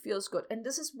strategy feels good. And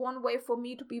this is one way for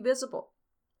me to be visible.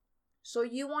 So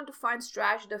you want to find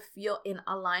strategies that feel in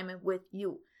alignment with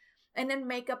you. And then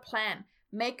make a plan.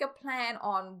 Make a plan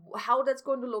on how that's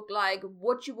going to look like,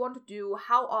 what you want to do,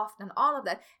 how often, all of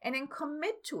that, and then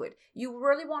commit to it. You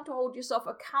really want to hold yourself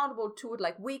accountable to it,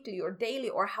 like weekly or daily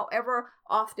or however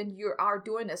often you are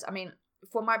doing this. I mean,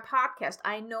 for my podcast,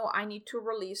 I know I need to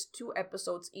release 2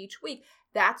 episodes each week.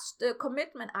 That's the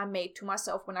commitment I made to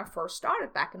myself when I first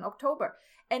started back in October.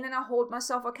 And then I hold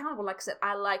myself accountable. Like I said,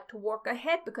 I like to work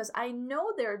ahead because I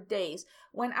know there are days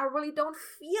when I really don't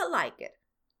feel like it.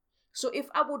 So if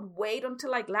I would wait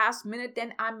until like last minute,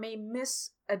 then I may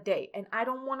miss a day, and I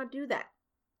don't want to do that.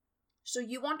 So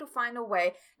you want to find a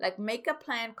way, like make a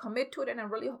plan, commit to it, and then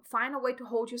really find a way to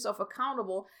hold yourself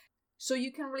accountable so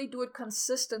you can really do it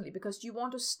consistently, because you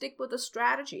want to stick with the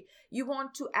strategy. You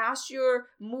want to, as you're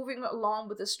moving along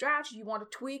with the strategy, you want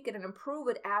to tweak it and improve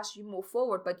it as you move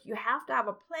forward. But you have to have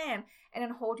a plan and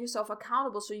then hold yourself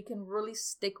accountable so you can really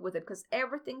stick with it, because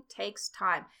everything takes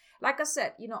time. Like I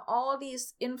said, all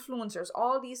these influencers,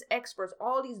 all these experts,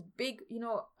 all these big,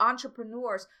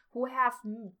 entrepreneurs who have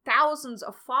thousands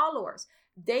of followers,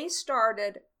 they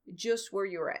started just where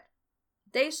you're at.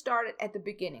 They started at the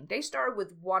beginning. They started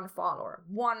with 1 follower,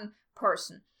 1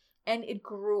 person, and it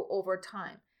grew over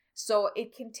time. So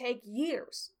it can take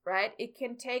years, right? It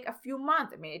can take a few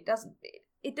months. I mean,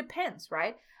 it depends,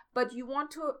 right? But you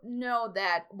want to know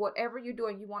that whatever you're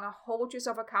doing, you want to hold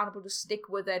yourself accountable to stick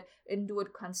with it and do it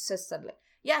consistently.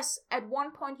 Yes, at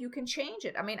one point you can change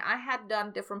it. I mean, I had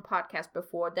done different podcasts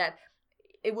before that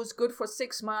it was good for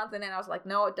 6 months, and then I was like,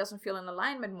 no, it doesn't feel in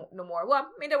alignment no more. Well,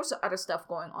 I mean, there was other stuff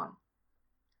going on.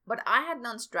 But I had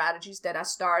done strategies that I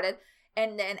started,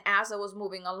 and then as I was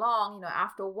moving along,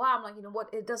 after a while, I'm like,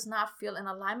 it does not feel in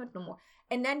alignment no more.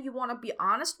 And then you want to be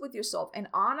honest with yourself and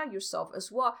honor yourself as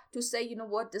well to say,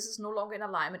 this is no longer in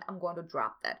alignment. I'm going to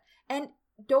drop that. And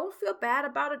don't feel bad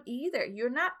about it either. You're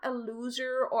not a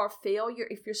loser or a failure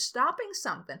if you're stopping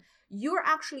something. You're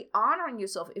actually honoring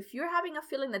yourself. If you're having a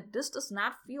feeling that this does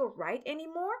not feel right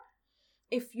anymore,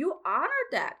 if you honor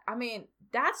that, I mean,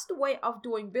 that's the way of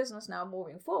doing business now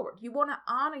moving forward. You want to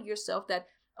honor yourself that,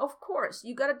 of course,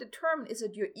 you got to determine, is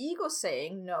it your ego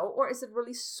saying no, or is it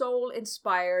really soul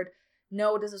inspired?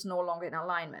 No, this is no longer in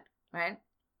alignment, right?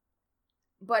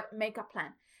 But make a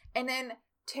plan. And then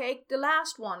take the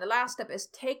last one. The last step is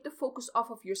take the focus off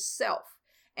of yourself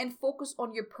and focus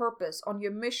on your purpose, on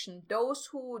your mission, those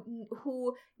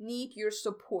who need your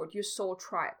support, your soul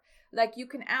tribe. Like you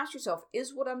can ask yourself,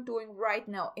 is what I'm doing right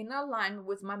now in alignment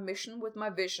with my mission, with my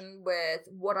vision, with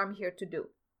what I'm here to do?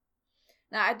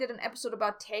 Now, I did an episode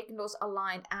about taking those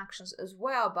aligned actions as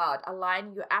well, about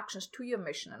aligning your actions to your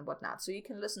mission and whatnot. So you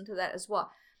can listen to that as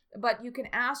well. But you can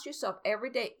ask yourself every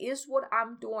day, is what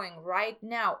I'm doing right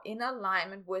now in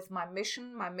alignment with my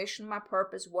mission, my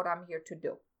purpose, what I'm here to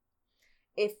do?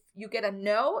 If you get a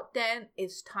no, then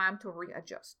it's time to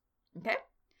readjust. Okay?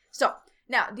 So,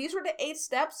 now, these were the 8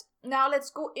 steps. Now, let's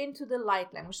go into the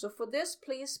light language. So, for this,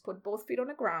 please put both feet on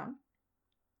the ground.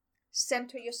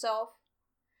 Center yourself.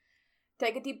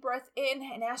 Take a deep breath in,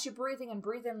 and as you're breathe in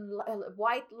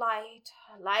white light,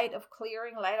 light of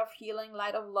clearing, light of healing,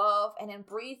 light of love, and then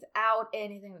breathe out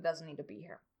anything that doesn't need to be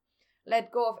here.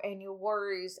 Let go of any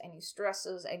worries, any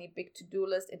stresses, any big to-do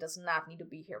list. It does not need to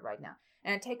be here right now.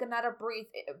 And take another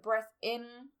breath in.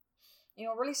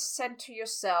 Really center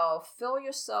yourself, fill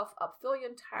yourself up, fill your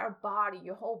entire body,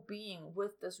 your whole being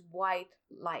with this white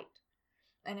light.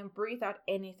 And then breathe out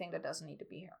anything that doesn't need to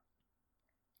be here.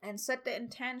 And set the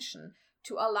intention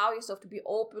to allow yourself to be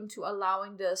open to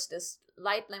allowing this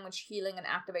light language healing and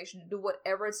activation to do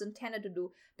whatever it's intended to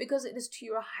do, because it is to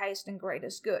your highest and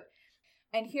greatest good.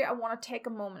 And here I want to take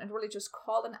a moment and really just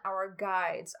call in our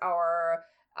guides, our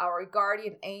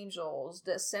guardian angels,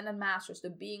 the ascended masters, the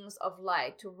beings of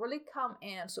light, to really come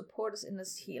in and support us in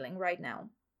this healing right now.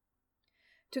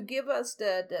 To give us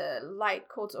the light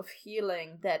codes of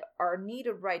healing that are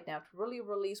needed right now, to really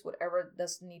release whatever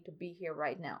does need to be here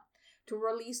right now. To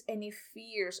release any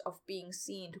fears of being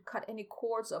seen, to cut any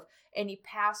cords of any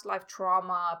past life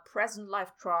trauma, present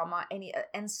life trauma, any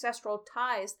ancestral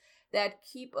ties that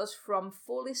keep us from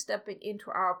fully stepping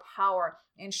into our power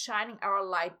and shining our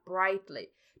light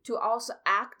brightly. To also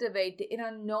activate the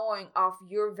inner knowing of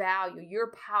your value,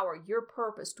 your power, your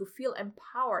purpose, to feel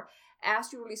empowered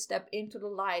as you really step into the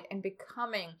light and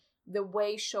becoming the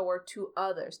way shower to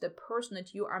others, the person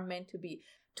that you are meant to be.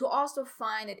 To also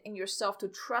find it in yourself, to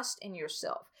trust in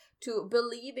yourself, to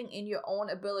believing in your own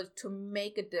ability to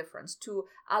make a difference, to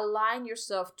align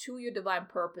yourself to your divine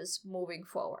purpose moving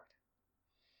forward.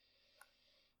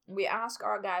 We ask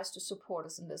our guides to support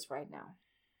us in this right now.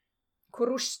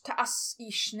 Kurushtas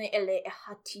ishne ele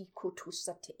hati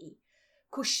kutusatei.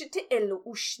 Kushite elu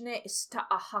ushne ista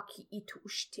ahaki itu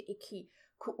ushte iki.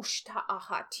 Ku ushta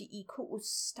ahati iku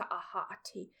usta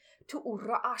ahati. Tu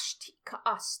uraashti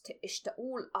kaaste ishta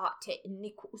ul ate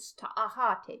niku usta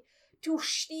ahate. Tu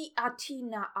shti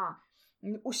atina a.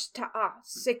 Usta a.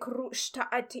 Sekru usta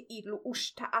ate ilu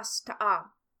usta asta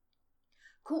a.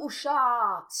 Ku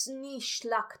usha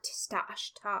snishlakt sta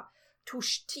ashta.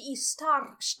 Tushti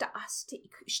star sta aste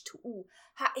ikushtu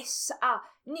ha esa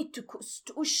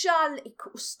nitukust ushal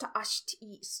ikusta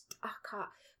ashti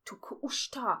staka tuku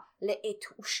ushta le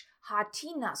etush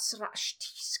hatina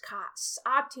srashtiska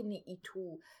satini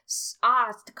itu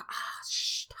satka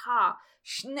ashta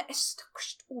shnest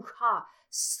kushtuha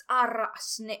sara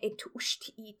sne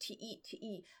etushti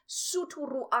iti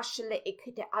suturu ashle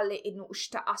ekide ale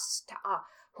inushta asta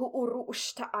hu uru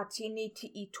ushta atiniti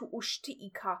itu ushti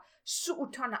ika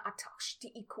suutana atashti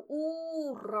iku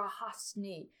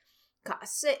urahasne ka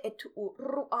se etu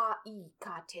urua I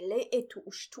ka tele etu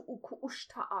ushtu uku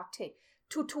ushta ate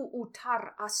tutu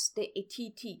utar aste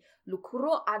etiti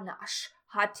lukuro anash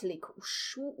hatlik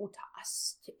ushu uta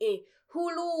aste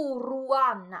hulu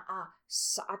ruana a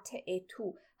sate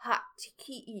etu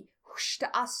hatiki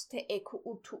ushta aste eku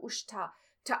utu ushta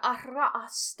ta arra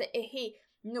aste ehe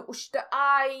nu ushta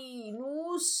ai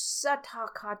nu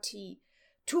satakati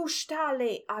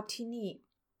Tushtale atini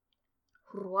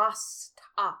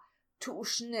ruasta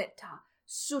tushneta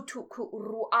sutuku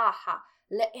ruaha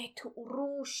le etu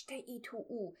rushte itu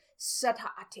u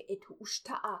sata ate etu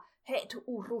ushtaa hetu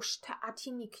urushta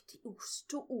atinikti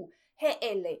ustu u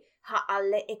heele ha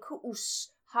ale eku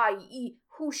us hai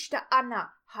hushta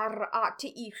ana har ati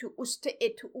ihu uste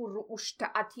etu uru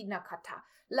ushta atinakata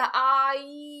la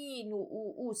ai nu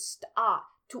usta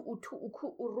tu utu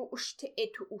uku uru ushte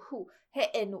etu uhu he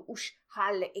enu ush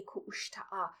hale eku ushta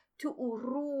a tu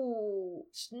uru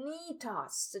snita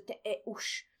sete e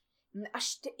ush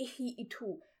nashte ihi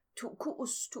itu tu ku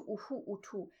ustu uhu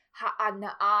utu ha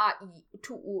ana ai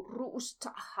tu uru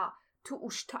usta ha tu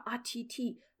ushta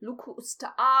atiti luku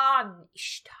usta an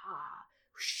ishta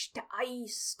ushta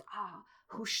aista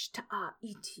hushta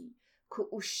iti ku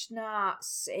ushna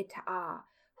seta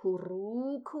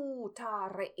Huruku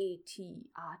tare eti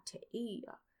ate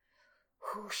ia.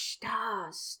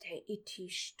 Hushtas te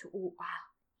itishtu a.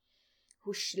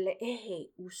 Hushle ehe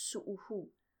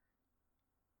usuhu.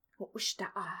 Hushta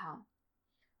aha.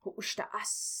 Hushta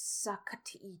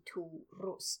asakati itu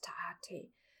rostate.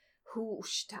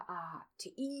 Hushta a te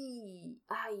I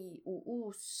ai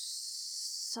usaita.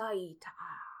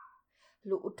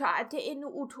 Luta ate enu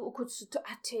utu ukutsuta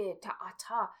ate ta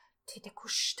ata te te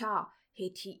kushta. He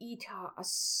ti ita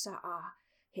asaa,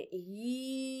 he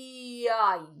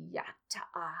ia yata.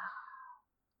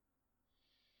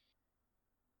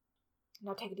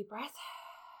 Now take a deep breath.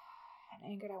 And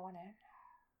anchored, I want to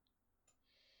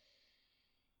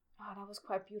Oh, that was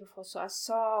quite beautiful. So I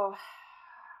saw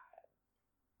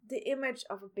the image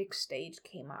of a big stage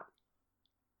came up,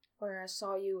 where I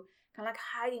saw you kind of like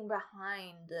hiding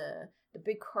behind the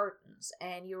big curtains,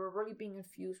 and you were really being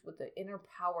infused with the inner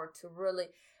power to really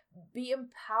be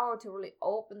empowered to really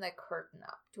open that curtain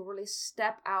up, to really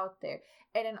step out there.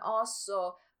 And then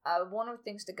also, one of the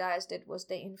things the guys did was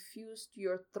they infused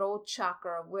your throat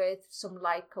chakra with some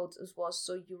light codes as well,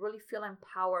 so you really feel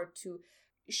empowered to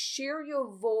share your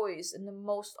voice in the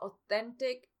most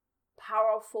authentic,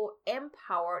 powerful,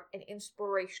 empowered, and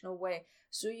inspirational way,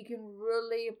 so you can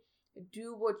really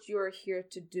do what you're here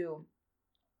to do.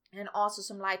 And also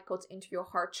some light codes into your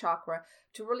heart chakra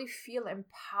to really feel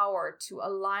empowered, to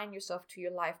align yourself to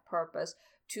your life purpose,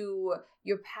 to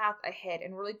your path ahead,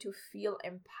 and really to feel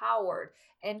empowered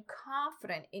and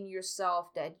confident in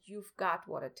yourself that you've got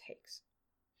what it takes.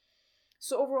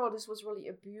 So overall, this was really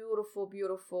a beautiful,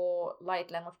 beautiful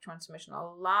light language transmission. A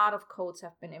lot of codes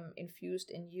have been infused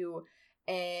in you,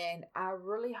 and I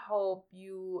really hope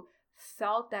you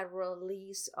felt that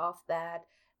release of that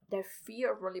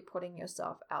fear of really putting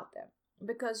yourself out there.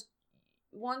 Because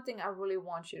one thing I really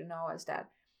want you to know is that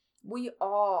we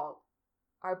all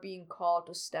are being called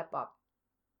to step up,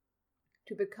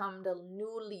 to become the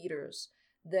new leaders,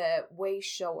 the way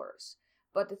showers.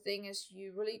 But the thing is,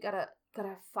 you really gotta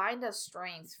find that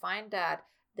strength, find that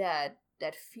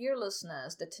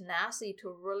fearlessness, the tenacity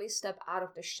to really step out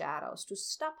of the shadows, to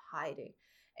stop hiding,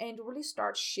 and really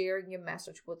start sharing your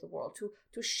message with the world,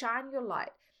 to shine your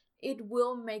light. It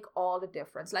will make all the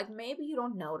difference. Like, maybe you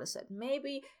don't notice it.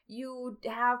 Maybe you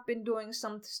have been doing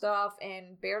some stuff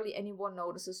and barely anyone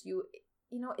notices you.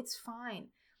 It's fine.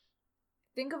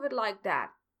 Think of it like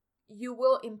that. You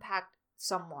will impact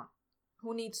someone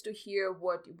who needs to hear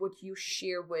what you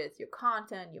share with your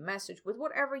content, your message, with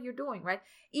whatever you're doing, right?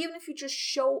 Even if you just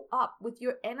show up with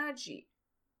your energy,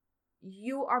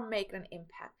 you are making an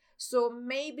impact. So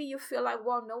maybe you feel like,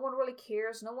 well, no one really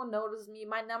cares. No one notices me.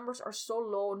 My numbers are so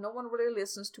low. No one really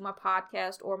listens to my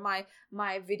podcast or my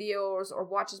videos or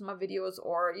watches my videos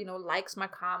or, likes my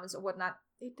comments or whatnot.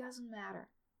 It doesn't matter.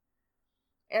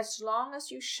 As long as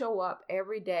you show up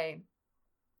every day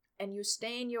and you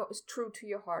stay true to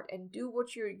your heart and do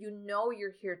what you're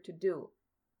here to do,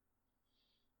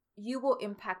 you will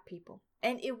impact people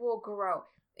and it will grow.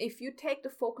 If you take the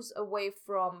focus away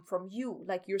from you,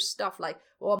 like your stuff, like,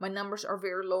 well, my numbers are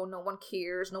very low, no one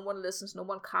cares, no one listens, no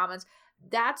one comments,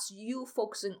 that's you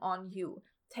focusing on you.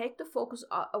 Take the focus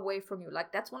away from you.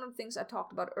 Like, that's one of the things I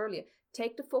talked about earlier.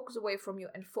 Take the focus away from you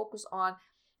and focus on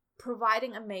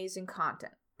providing amazing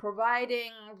content,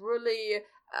 providing really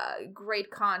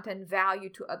great content, value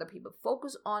to other people.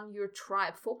 Focus on your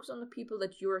tribe. Focus on the people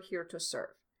that you're here to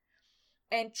serve.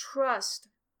 And trust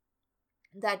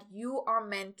that you are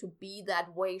meant to be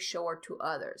that way shower to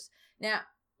others. Now,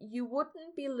 you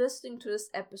wouldn't be listening to this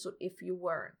episode if you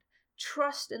weren't.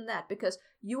 Trust in that, because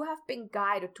you have been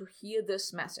guided to hear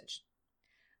this message.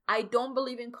 I don't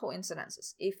believe in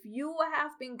coincidences. If you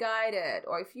have been guided,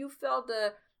 or if you felt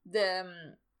the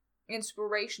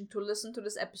inspiration to listen to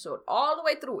this episode all the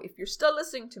way through, if you're still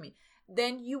listening to me,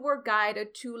 then you were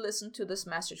guided to listen to this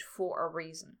message for a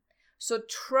reason. So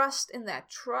trust in that.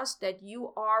 Trust that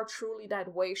you are truly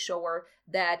that way shower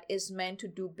that is meant to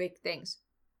do big things.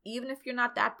 Even if you're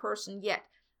not that person yet,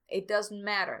 it doesn't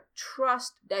matter.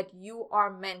 Trust that you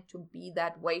are meant to be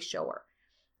that way shower.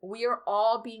 We are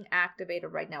all being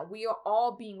activated right now. We are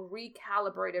all being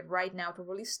recalibrated right now to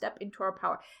really step into our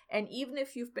power. And even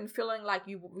if you've been feeling like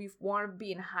you've wanted to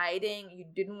be in hiding, you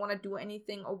didn't want to do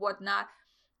anything or whatnot,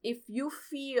 if you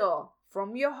feel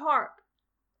from your heart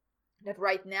that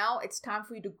right now it's time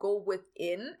for you to go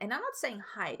within, and I'm not saying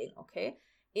hiding, okay?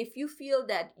 If you feel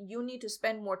that you need to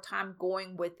spend more time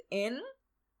going within,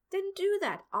 then do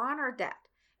that. Honor that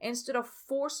instead of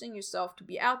forcing yourself to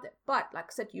be out there. But like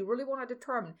I said, you really want to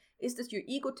determine, is this your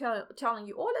ego telling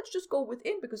you, oh, let's just go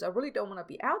within because I really don't want to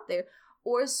be out there?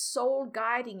 Or is soul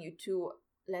guiding you to,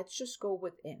 let's just go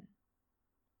within?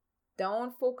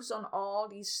 Don't focus on all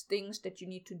these things that you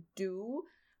need to do.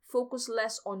 Focus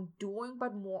less on doing,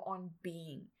 but more on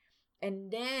being.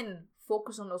 And then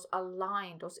focus on those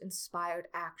aligned, those inspired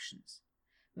actions.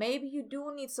 Maybe you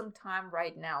do need some time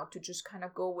right now to just kind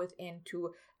of go within,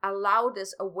 to allow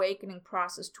this awakening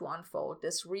process to unfold,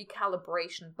 this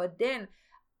recalibration. But then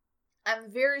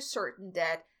I'm very certain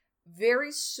that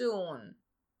very soon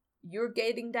you're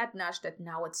getting that nudge that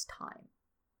now it's time.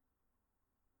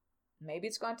 Maybe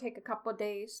it's going to take a couple of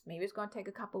days. Maybe it's going to take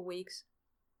a couple of weeks.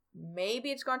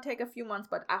 Maybe it's going to take a few months,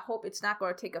 but I hope it's not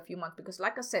going to take a few months because,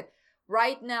 like I said,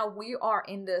 Right now we are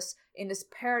in this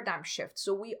paradigm shift.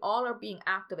 So we all are being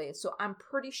activated. So I'm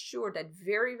pretty sure that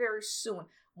very, very soon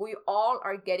we all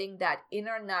are getting that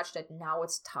inner nudge that now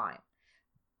it's time.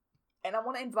 And I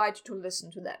want to invite you to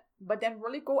listen to that. But then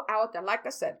really go out there. Like I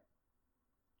said,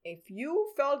 if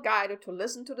you felt guided to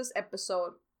listen to this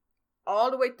episode all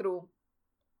the way through,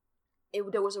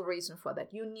 there was a reason for that.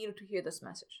 You needed to hear this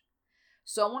message.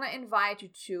 So I want to invite you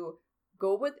to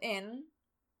go within,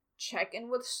 check in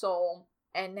with soul,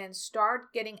 and then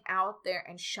start getting out there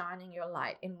and shining your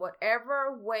light in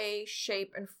whatever way,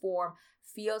 shape, and form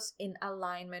feels in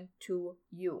alignment to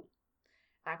you.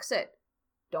 Like I said,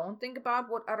 don't think about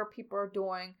what other people are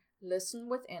doing. Listen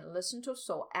within, listen to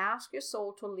soul. Ask your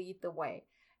soul to lead the way.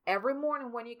 Every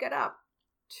morning when you get up,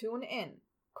 tune in,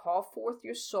 call forth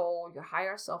your soul, your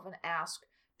higher self, and ask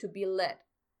to be led.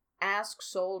 Ask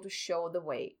soul to show the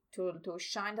way, to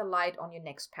shine the light on your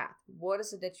next path. What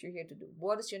is it that you're here to do?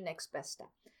 What is your next best step?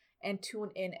 And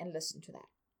tune in and listen to that.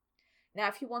 Now,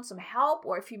 if you want some help,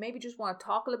 or if you maybe just want to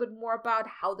talk a little bit more about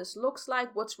how this looks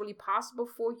like, what's really possible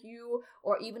for you,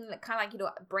 or even kind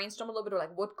of brainstorm a little bit of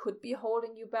what could be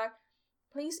holding you back,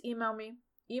 please email me.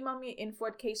 Email me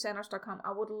info@ksanders.com.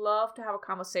 I would love to have a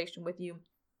conversation with you.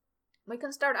 We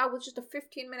can start out with just a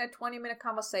 15-minute, 20-minute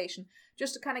conversation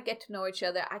just to kind of get to know each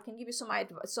other. I can give you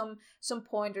some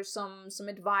pointers, some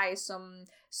advice,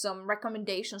 some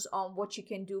recommendations on what you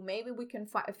can do. Maybe we can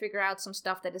figure out some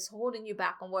stuff that is holding you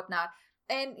back and whatnot.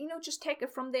 And, just take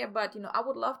it from there. But, I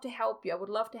would love to help you. I would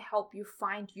love to help you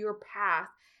find your path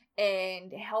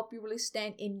and help you really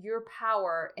stand in your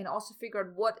power and also figure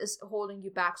out what is holding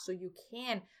you back so you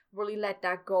can really let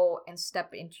that go and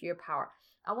step into your power.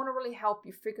 I want to really help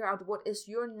you figure out what is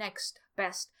your next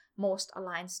best, most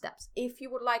aligned steps. If you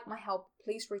would like my help,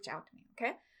 please reach out to me,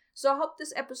 okay? So I hope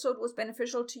this episode was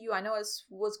beneficial to you. I know it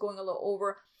was going a little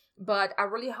over, but I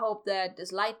really hope that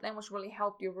this light language really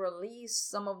helped you release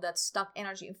some of that stuck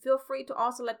energy. And feel free to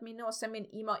also let me know. Send me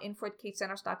an email,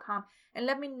 info@ksanders.com, and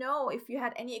let me know if you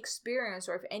had any experience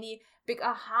or if any big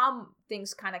aha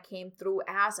things kind of came through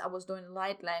as I was doing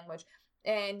light language.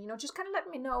 And, just kind of let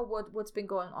me know what's been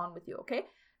going on with you, okay?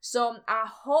 So I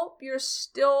hope you're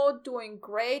still doing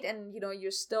great and,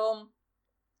 you're still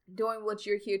doing what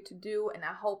you're here to do. And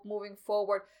I hope moving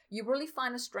forward, you really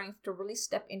find the strength to really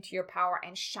step into your power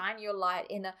and shine your light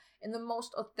in the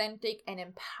most authentic and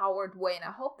empowered way. And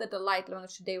I hope that the light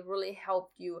language today really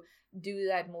helped you do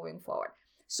that moving forward.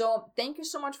 So thank you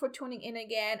so much for tuning in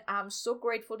again. I'm so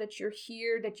grateful that you're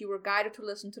here, that you were guided to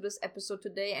listen to this episode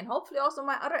today, and hopefully also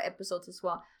my other episodes as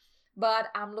well. But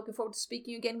I'm looking forward to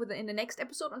speaking again in the next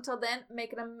episode. Until then,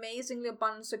 make an amazingly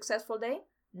abundant, successful day.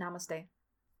 Namaste.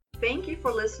 Thank you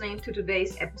for listening to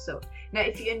today's episode. Now,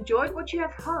 if you enjoyed what you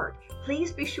have heard,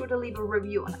 please be sure to leave a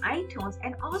review on iTunes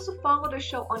and also follow the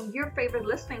show on your favorite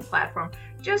listening platform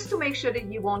just to make sure that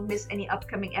you won't miss any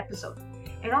upcoming episodes.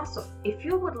 And also, if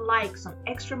you would like some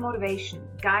extra motivation,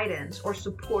 guidance, or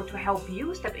support to help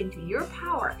you step into your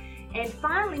power and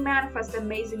finally manifest the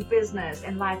amazing business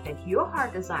and life that your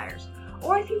heart desires,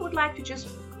 or if you would like to just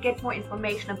get more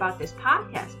information about this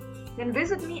podcast, then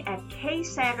visit me at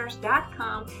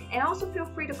ksanders.com, and also feel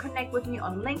free to connect with me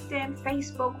on LinkedIn,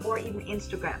 Facebook, or even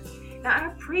Instagram. Now,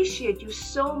 I appreciate you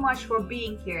so much for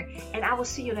being here, and I will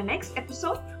see you in the next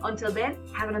episode. Until then,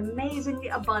 have an amazingly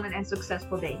abundant and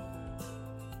successful day.